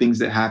sorts of things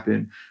that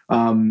happen.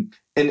 And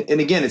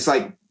again, it's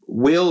like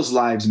whales'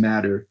 lives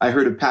matter. I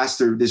heard a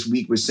pastor this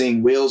week was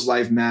saying whales'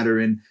 lives matter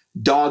and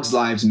dogs'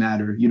 lives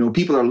matter.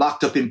 People are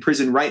locked up in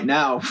prison right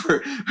now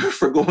for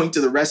going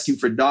to the rescue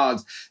for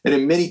dogs. And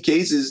in many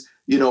cases,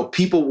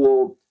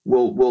 people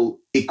will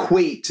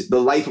equate the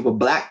life of a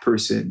black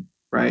person,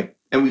 right?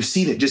 And we've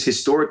seen it just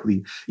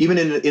historically. Even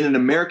in an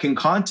American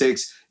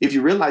context, if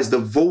you realize the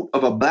vote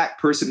of a black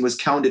person was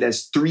counted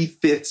as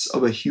 3/5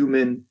 of a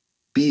human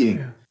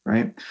being,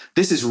 right?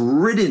 This is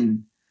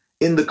written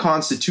in the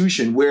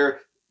Constitution where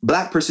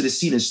black person is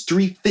seen as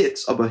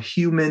 3/5 of a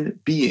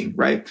human being,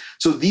 right?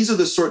 So these are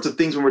the sorts of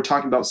things when we're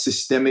talking about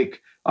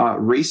systemic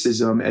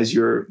racism, as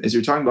you're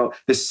talking about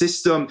the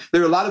system.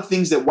 There are a lot of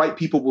things that white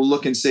people will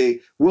look and say,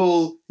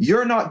 well,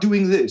 you're not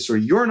doing this or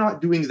you're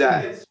not doing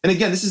that. Yes. And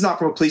again, this is not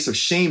from a place of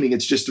shaming.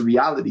 It's just a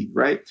reality,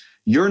 right?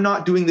 You're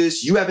not doing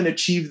this. You haven't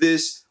achieved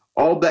this.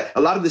 All that.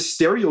 A lot of the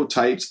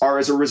stereotypes are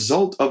as a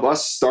result of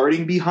us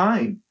starting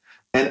behind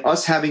and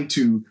us having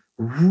to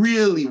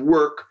really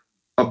work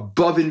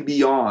above and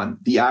beyond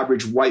the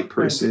average white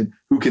person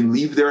who can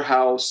leave their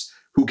house,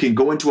 who can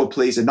go into a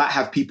place and not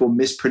have people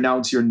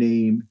mispronounce your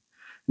name,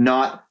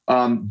 not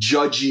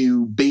judge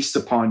you based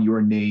upon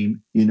your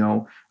name,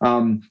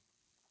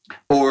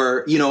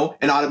 or,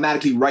 and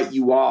automatically write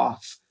you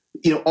off.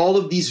 All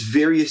of these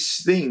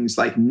various things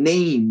like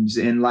names,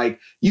 and like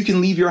you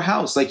can leave your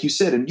house, like you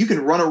said, and you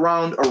can run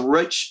around a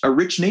rich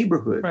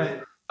neighborhood,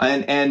 right,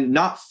 and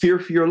not fear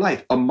for your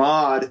life.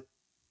 Ahmad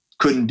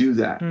couldn't do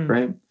that,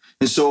 right?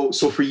 And so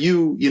for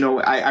you,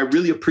 I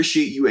really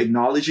appreciate you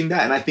acknowledging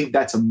that, and I think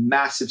that's a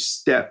massive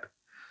step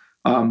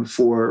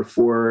for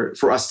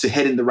us to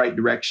head in the right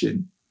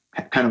direction,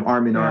 kind of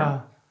arm in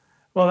arm.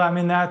 Well, I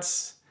mean,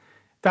 that's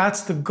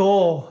the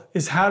goal,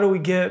 is how do we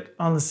get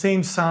on the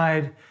same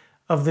side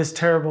of this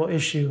terrible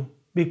issue?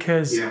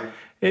 Because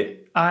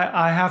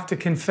I have to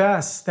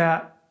confess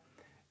that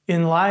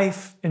in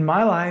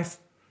my life,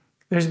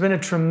 there's been a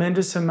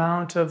tremendous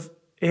amount of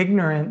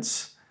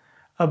ignorance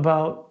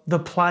about the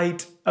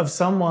plight of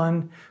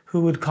someone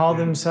who would call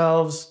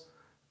themselves,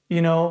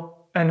 an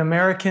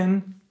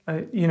American,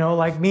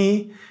 like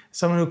me,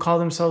 someone who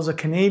called themselves a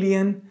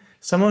Canadian,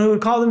 someone who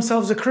would call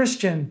themselves a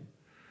Christian.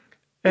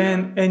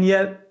 And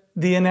yet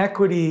the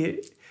inequity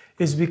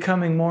is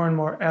becoming more and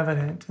more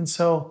evident. And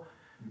so,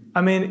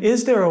 I mean,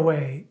 is there a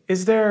way?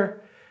 Is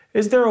there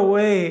a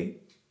way,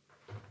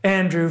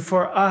 Andrew,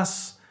 for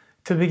us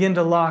to begin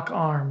to lock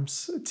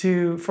arms,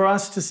 for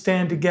us to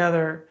stand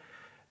together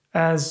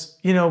as,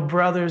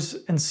 brothers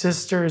and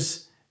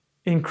sisters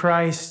in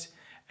Christ,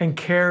 and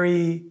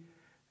carry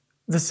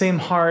the same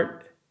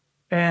heart?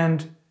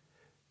 And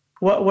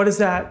what does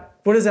that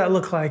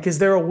look like? Is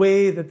there a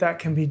way that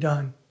can be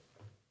done?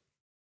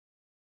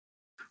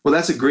 Well,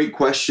 that's a great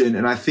question.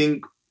 And I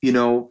think,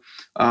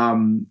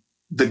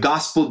 the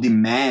gospel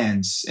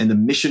demands, and the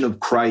mission of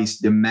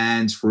Christ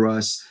demands for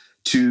us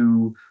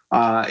to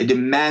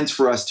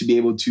be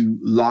able to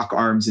lock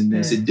arms in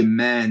this. It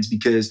demands,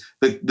 because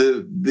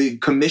the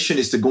commission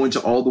is to go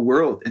into all the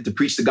world and to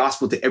preach the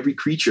gospel to every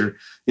creature.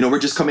 We're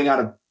just coming out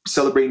of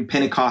celebrating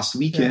Pentecost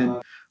weekend.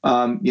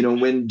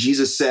 When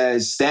Jesus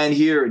says, stand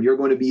here and you're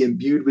going to be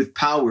imbued with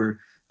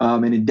power,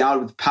 and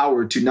endowed with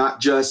power to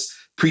not just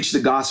preach the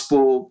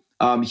gospel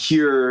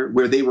here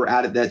where they were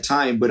at that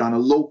time, but on a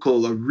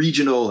local, a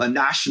regional, a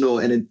national,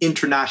 and an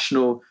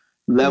international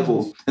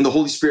level. And the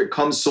Holy Spirit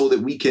comes so that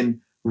we can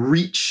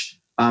reach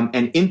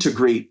and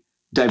integrate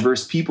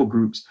diverse people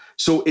groups.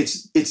 So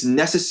it's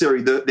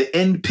necessary. The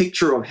end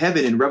picture of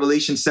heaven in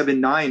Revelation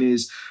 7:9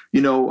 is,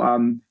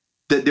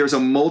 that there's a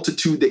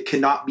multitude that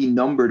cannot be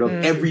numbered, of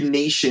every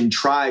nation,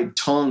 tribe,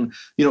 tongue.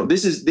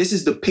 This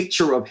is the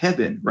picture of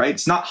heaven, right?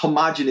 It's not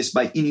homogenous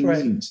by any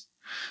means.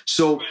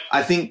 So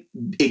I think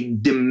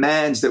it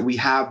demands that we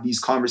have these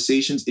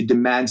conversations. It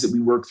demands that we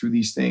work through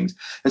these things.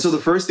 And so the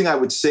first thing I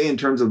would say in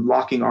terms of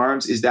locking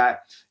arms is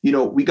that,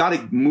 we got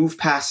to move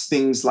past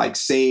things like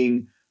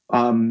saying,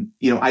 I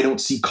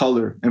don't see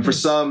color. And for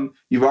some,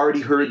 you've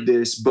already heard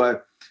this,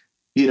 but,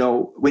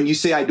 when you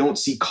say I don't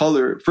see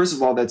color, first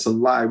of all, that's a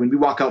lie. When we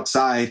walk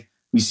outside,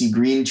 we see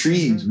green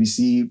trees, we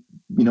see,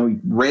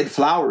 red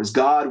flowers.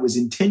 God was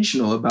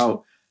intentional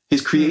about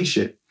his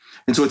creation.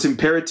 And so it's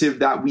imperative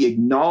that we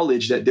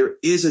acknowledge that there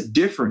is a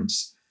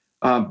difference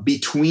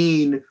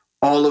between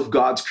all of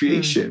God's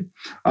creation.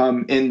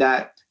 And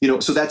that,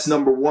 so that's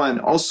number one.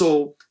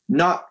 Also,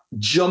 not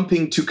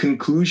jumping to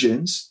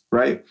conclusions,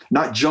 right?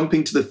 Not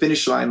jumping to the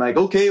finish line like,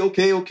 okay,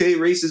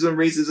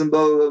 racism,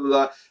 blah, blah, blah,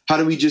 blah. How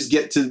do we just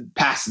get to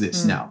past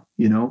this now?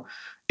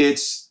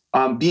 It's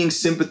being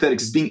sympathetic,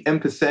 it's being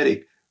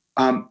empathetic.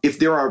 If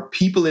there are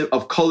people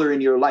of color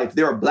in your life,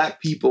 there are Black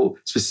people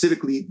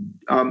specifically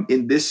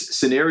in this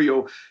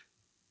scenario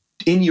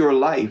in your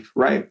life,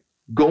 right?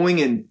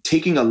 Going and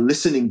taking a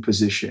listening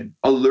position,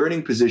 a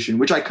learning position,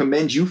 which I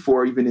commend you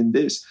for, even in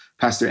this,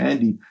 Pastor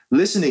Andy,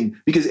 listening,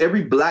 because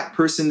every Black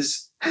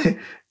person's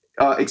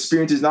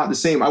experience is not the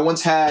same. I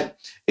once had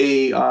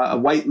a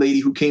white lady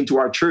who came to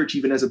our church,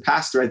 even as a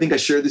pastor. I think I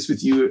shared this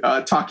with you.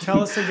 Talking.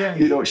 Tell us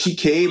again. She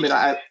came, and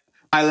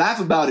I laugh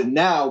about it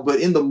now,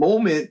 but in the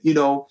moment,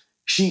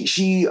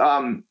 she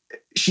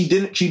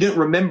didn't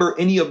remember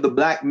any of the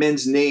Black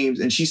men's names.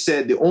 And she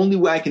said, the only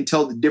way I can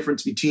tell the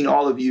difference between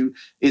all of you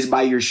is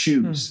by your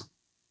shoes,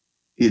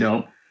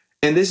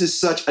 and this is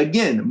such,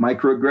 again,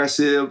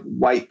 microaggressive,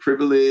 white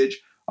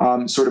privilege,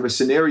 sort of a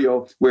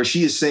scenario where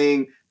she is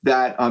saying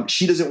that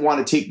she doesn't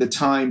want to take the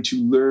time to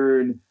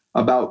learn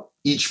about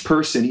each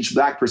person, each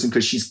Black person,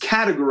 because she's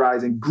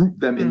categorized and grouped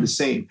them in the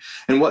same.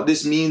 And what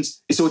this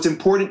means is, so it's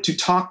important to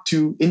talk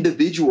to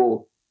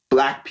individual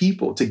Black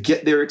people to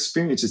get their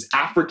experiences.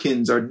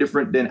 Africans are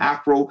different than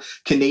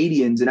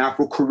Afro-Canadians and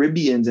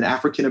Afro-Caribbeans and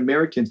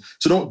African-Americans.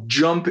 So don't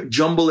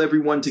jumble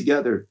everyone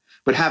together,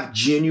 but have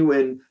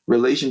genuine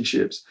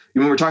relationships.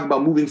 And when we're talking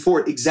about moving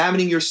forward,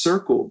 examining your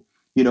circle,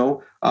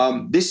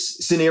 this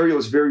scenario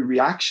is very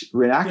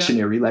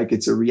reactionary, like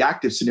it's a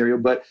reactive scenario,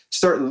 but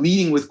start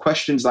leading with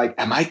questions like,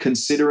 am I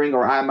considering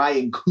or am I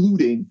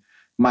including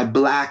my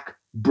Black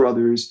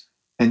brothers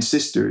and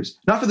sisters?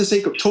 Not for the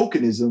sake of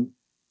tokenism,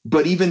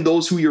 but even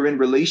those who you're in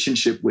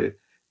relationship with,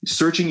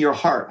 searching your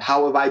heart.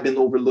 How have I been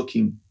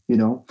overlooking,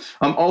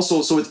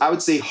 Also, so I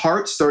would say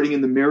heart, starting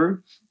in the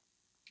mirror.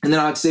 And then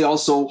I would say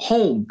also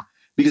home,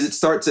 because it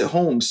starts at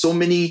home. So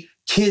many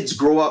kids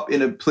grow up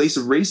in a place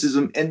of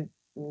racism, and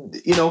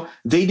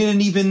they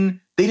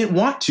didn't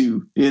want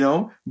to,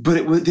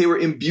 but they were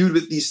imbued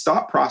with these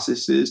thought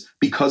processes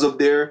because of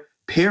their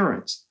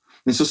parents.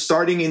 And so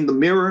starting in the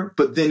mirror,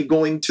 but then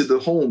going to the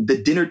home,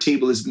 the dinner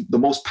table is the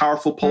most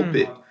powerful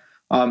pulpit.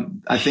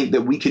 I think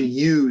that we can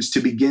use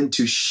to begin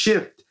to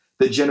shift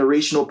the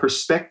generational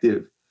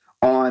perspective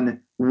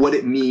on what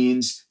it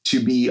means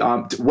to be,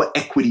 what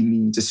equity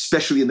means,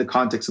 especially in the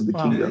context of the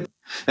kingdom.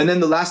 And then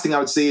the last thing I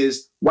would say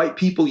is white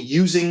people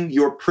using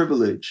your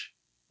privilege,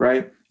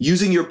 right?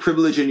 Using your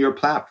privilege and your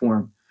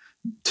platform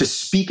to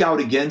speak out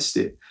against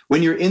it.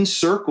 When you're in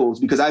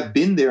circles, because I've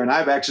been there, and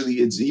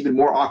it's even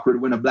more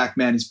awkward when a Black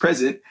man is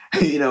present,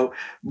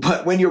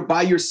 but when you're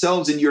by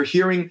yourselves and you're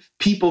hearing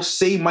people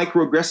say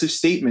microaggressive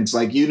statements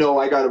like,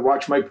 I got to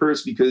watch my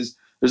purse because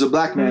there's a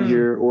Black man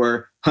here,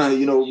 or,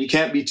 we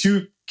can't be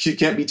too,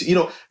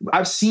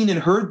 I've seen and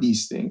heard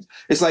these things.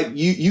 It's like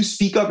you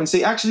speak up and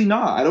say, actually,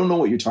 nah, I don't know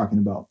what you're talking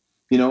about.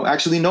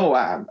 Actually, no,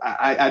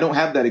 I don't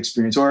have that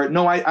experience, or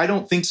no, I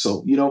don't think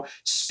so.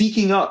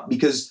 Speaking up,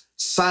 because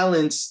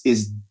silence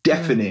is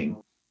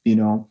deafening,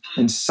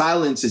 and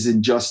silence is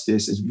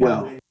injustice as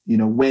well,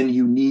 when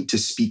you need to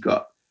speak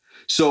up.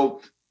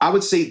 So I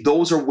would say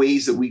those are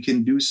ways that we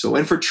can do so.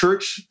 And for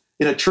church,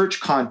 in a church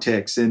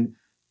context, and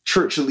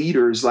church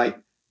leaders, like,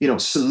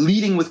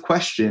 leading with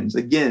questions,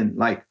 again,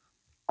 like,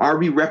 are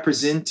we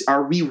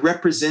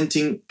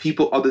representing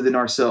people other than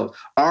ourselves?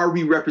 Are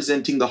we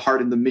representing the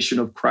heart and the mission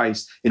of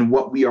Christ in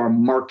what we are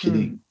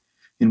marketing,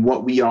 in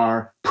what we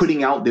are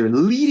putting out there,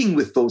 leading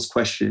with those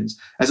questions,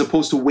 as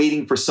opposed to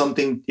waiting for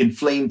something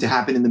inflamed to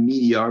happen in the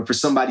media or for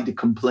somebody to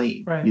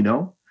complain,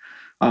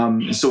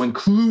 So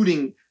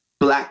including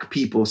Black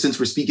people, since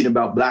we're speaking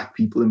about Black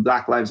people and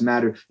Black Lives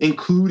Matter,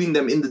 including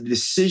them in the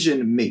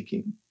decision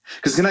making.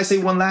 Because can I say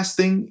one last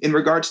thing in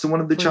regards to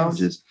one of the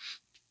challenges?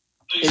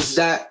 Is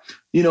that,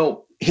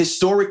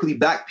 historically,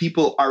 Black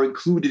people are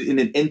included in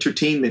an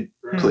entertainment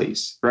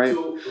place, right?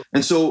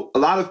 And so a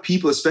lot of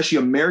people, especially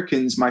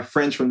Americans, my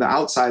friends from the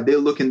outside,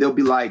 they'll look and they'll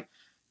be like,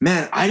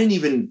 man, I didn't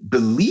even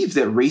believe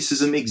that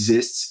racism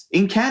exists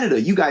in Canada.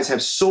 You guys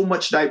have so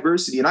much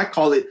diversity. And I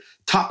call it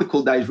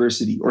topical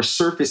diversity or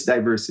surface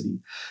diversity.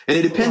 And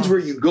it depends where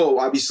you go.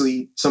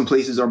 Obviously, some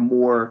places are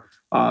more,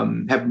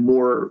 have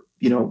more,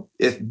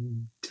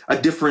 a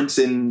difference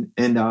in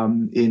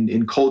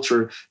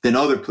culture than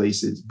other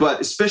places.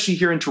 But especially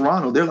here in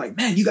Toronto, they're like,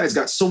 man, you guys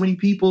got so many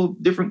people,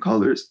 different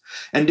colors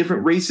and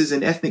different races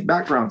and ethnic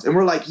backgrounds. And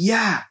we're like,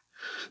 yeah.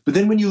 But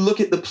then when you look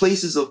at the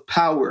places of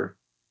power,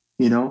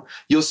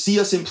 you'll see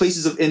us in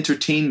places of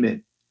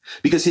entertainment,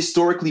 because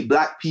historically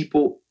Black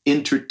people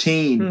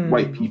entertain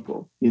white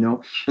people,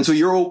 and so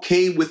you're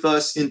okay with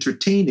us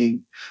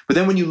entertaining. But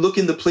then when you look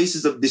in the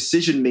places of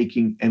decision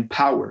making and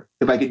power,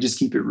 if I could just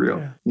keep it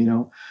real,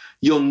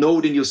 you'll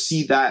note and you'll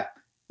see that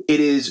it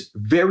is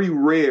very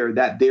rare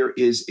that there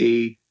is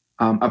a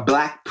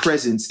Black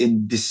presence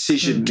in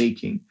decision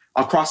making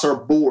across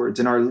our boards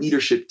and our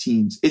leadership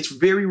teams. It's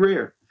very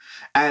rare.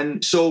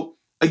 And so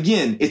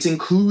again, it's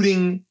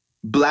including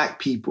Black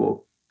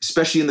people,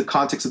 especially in the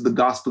context of the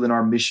gospel and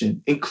our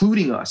mission,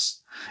 including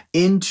us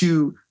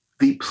into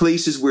the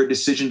places where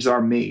decisions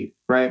are made,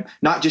 right?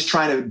 Not just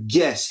trying to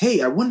guess,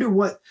 hey, I wonder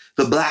what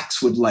the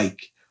Blacks would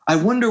like. I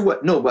wonder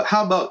but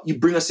how about you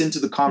bring us into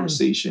the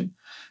conversation?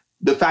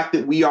 The fact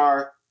that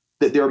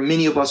that there are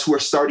many of us who are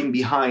starting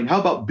behind.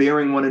 How about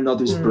bearing one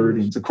another's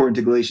burdens, according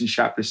to Galatians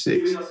chapter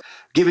 6,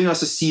 giving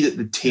us a seat at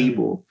the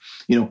table,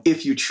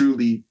 if you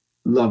truly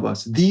love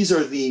us. These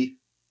are the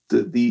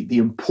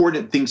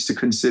important things to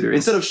consider.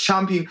 Instead of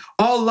championing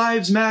all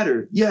lives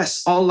matter.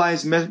 Yes, all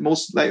lives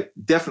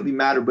definitely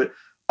matter, but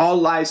all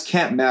lives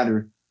can't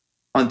matter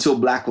until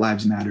Black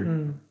lives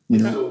matter.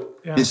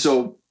 And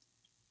so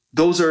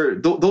those are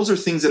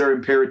things that are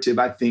imperative,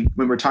 I think,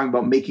 when we're talking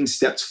about making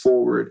steps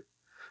forward,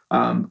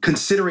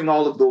 considering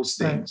all of those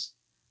things,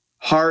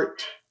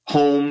 heart,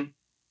 home,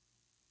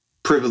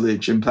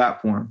 privilege, and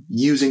platform,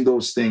 using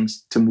those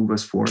things to move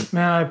us forward.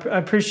 Man, I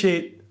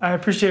appreciate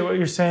what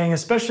you're saying,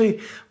 especially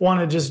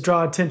want to just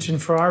draw attention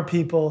for our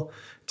people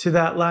to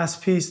that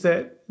last piece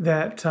that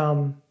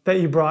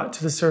you brought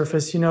to the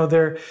surface.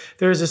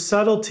 There's a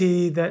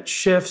subtlety that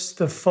shifts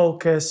the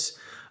focus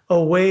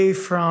away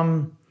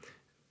from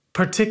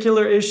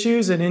particular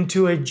issues and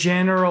into a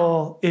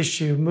general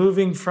issue,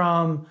 moving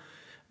from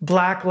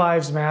Black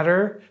Lives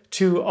Matter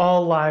to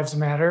All Lives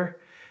Matter,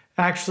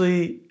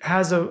 actually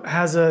has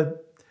a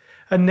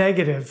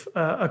negative,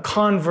 a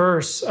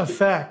converse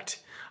effect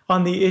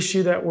on the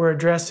issue that we're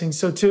addressing.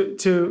 So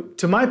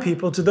to my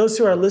people, to those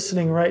who are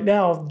listening right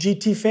now,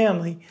 GT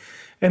family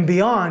and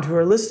beyond who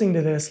are listening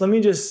to this, let me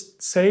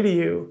just say to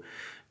you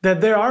that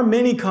there are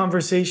many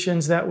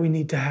conversations that we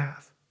need to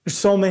have. There's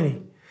so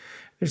many.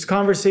 There's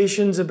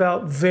conversations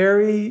about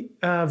varied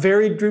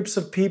groups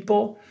of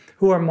people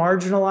who are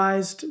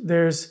marginalized.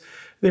 There's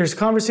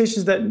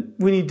conversations that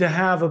we need to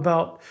have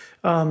about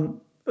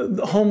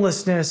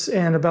homelessness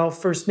and about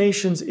First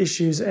Nations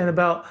issues and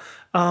about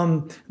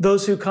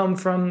those who come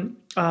from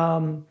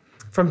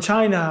from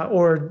China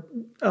or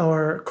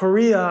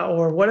Korea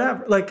or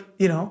whatever, like,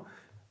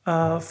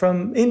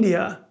 from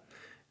India.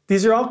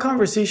 These are all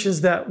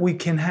conversations that we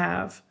can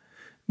have,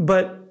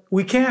 but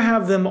we can't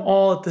have them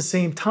all at the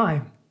same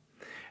time.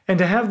 And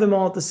to have them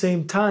all at the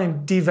same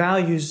time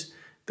devalues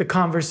the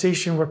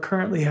conversation we're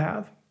currently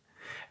having.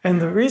 And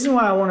the reason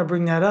why I want to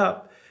bring that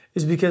up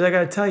is because I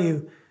got to tell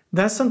you,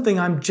 that's something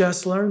I'm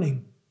just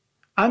learning.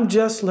 I'm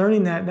just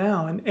learning that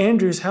now. And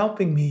Andrew's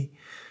helping me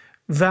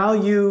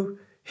value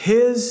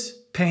his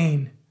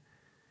pain.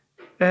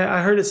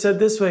 I heard it said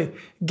this way: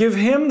 give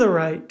him the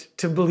right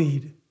to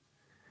bleed.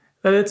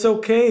 That it's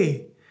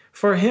okay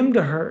for him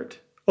to hurt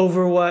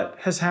over what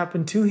has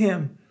happened to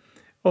him,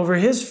 over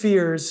his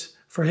fears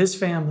for his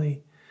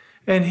family,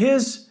 and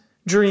his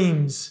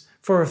dreams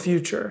for a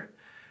future,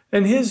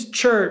 and his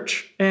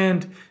church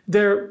and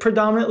their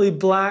predominantly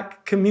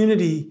Black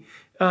community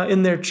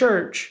in their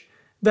church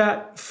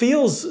that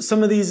feels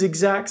some of these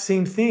exact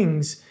same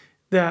things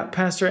that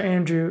Pastor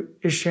Andrew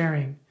is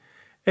sharing.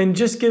 And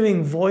just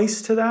giving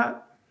voice to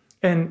that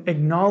and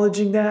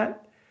acknowledging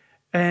that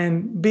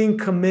and being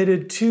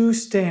committed to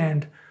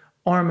stand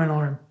arm in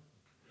arm.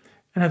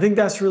 And I think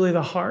that's really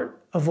the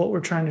heart of what we're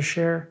trying to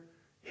share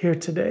here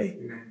today.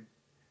 Amen.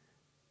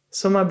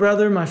 So my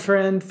brother, my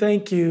friend,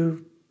 thank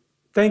you.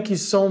 Thank you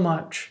so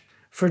much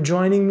for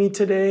joining me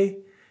today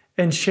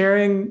and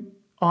sharing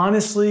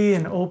honestly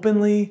and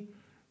openly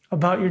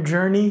about your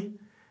journey.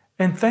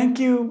 And thank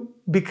you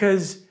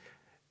because,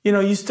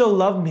 you still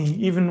love me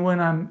even when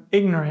I'm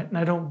ignorant and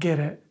I don't get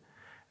it.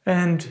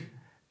 And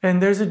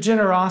there's a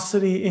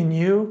generosity in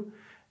you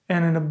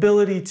and an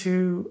ability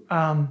to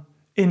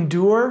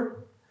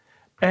endure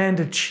and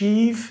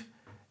achieve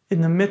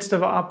in the midst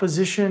of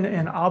opposition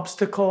and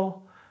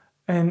obstacle.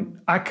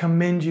 And I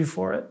commend you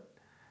for it.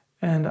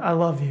 And I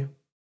love you.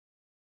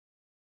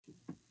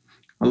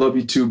 I love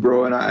you too,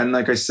 bro. And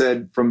like I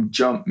said from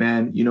jump,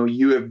 man,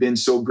 you have been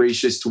so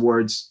gracious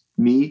towards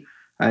me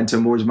and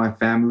towards my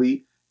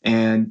family.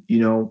 And,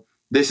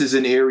 this is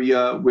an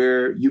area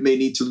where you may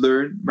need to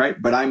learn,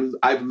 right? But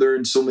I've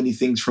learned so many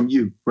things from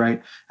you,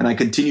 right? And I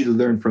continue to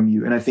learn from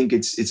you. And I think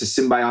it's a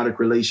symbiotic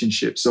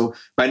relationship. So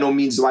by no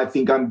means do I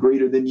think I'm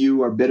greater than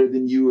you or better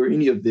than you or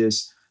any of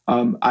this.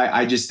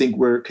 I just think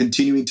we're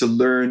continuing to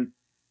learn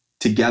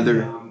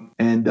together.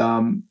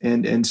 Yeah.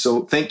 And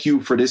so thank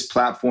you for this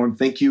platform.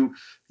 Thank you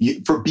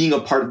for being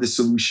a part of the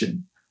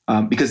solution,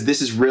 because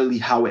this is really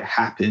how it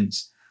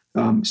happens.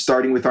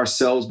 Starting with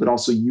ourselves, but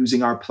also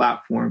using our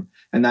platform.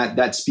 And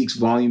that speaks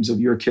volumes of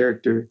your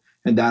character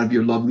and that of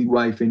your lovely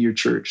wife and your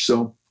church.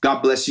 So God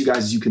bless you guys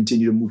as you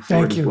continue to move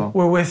forward. Thank you. As well.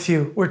 We're with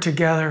you. We're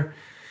together.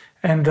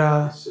 And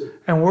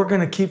we're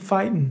going to keep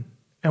fighting.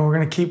 And we're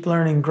going to keep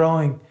learning,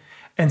 growing,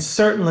 and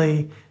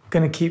certainly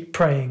going to keep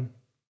praying.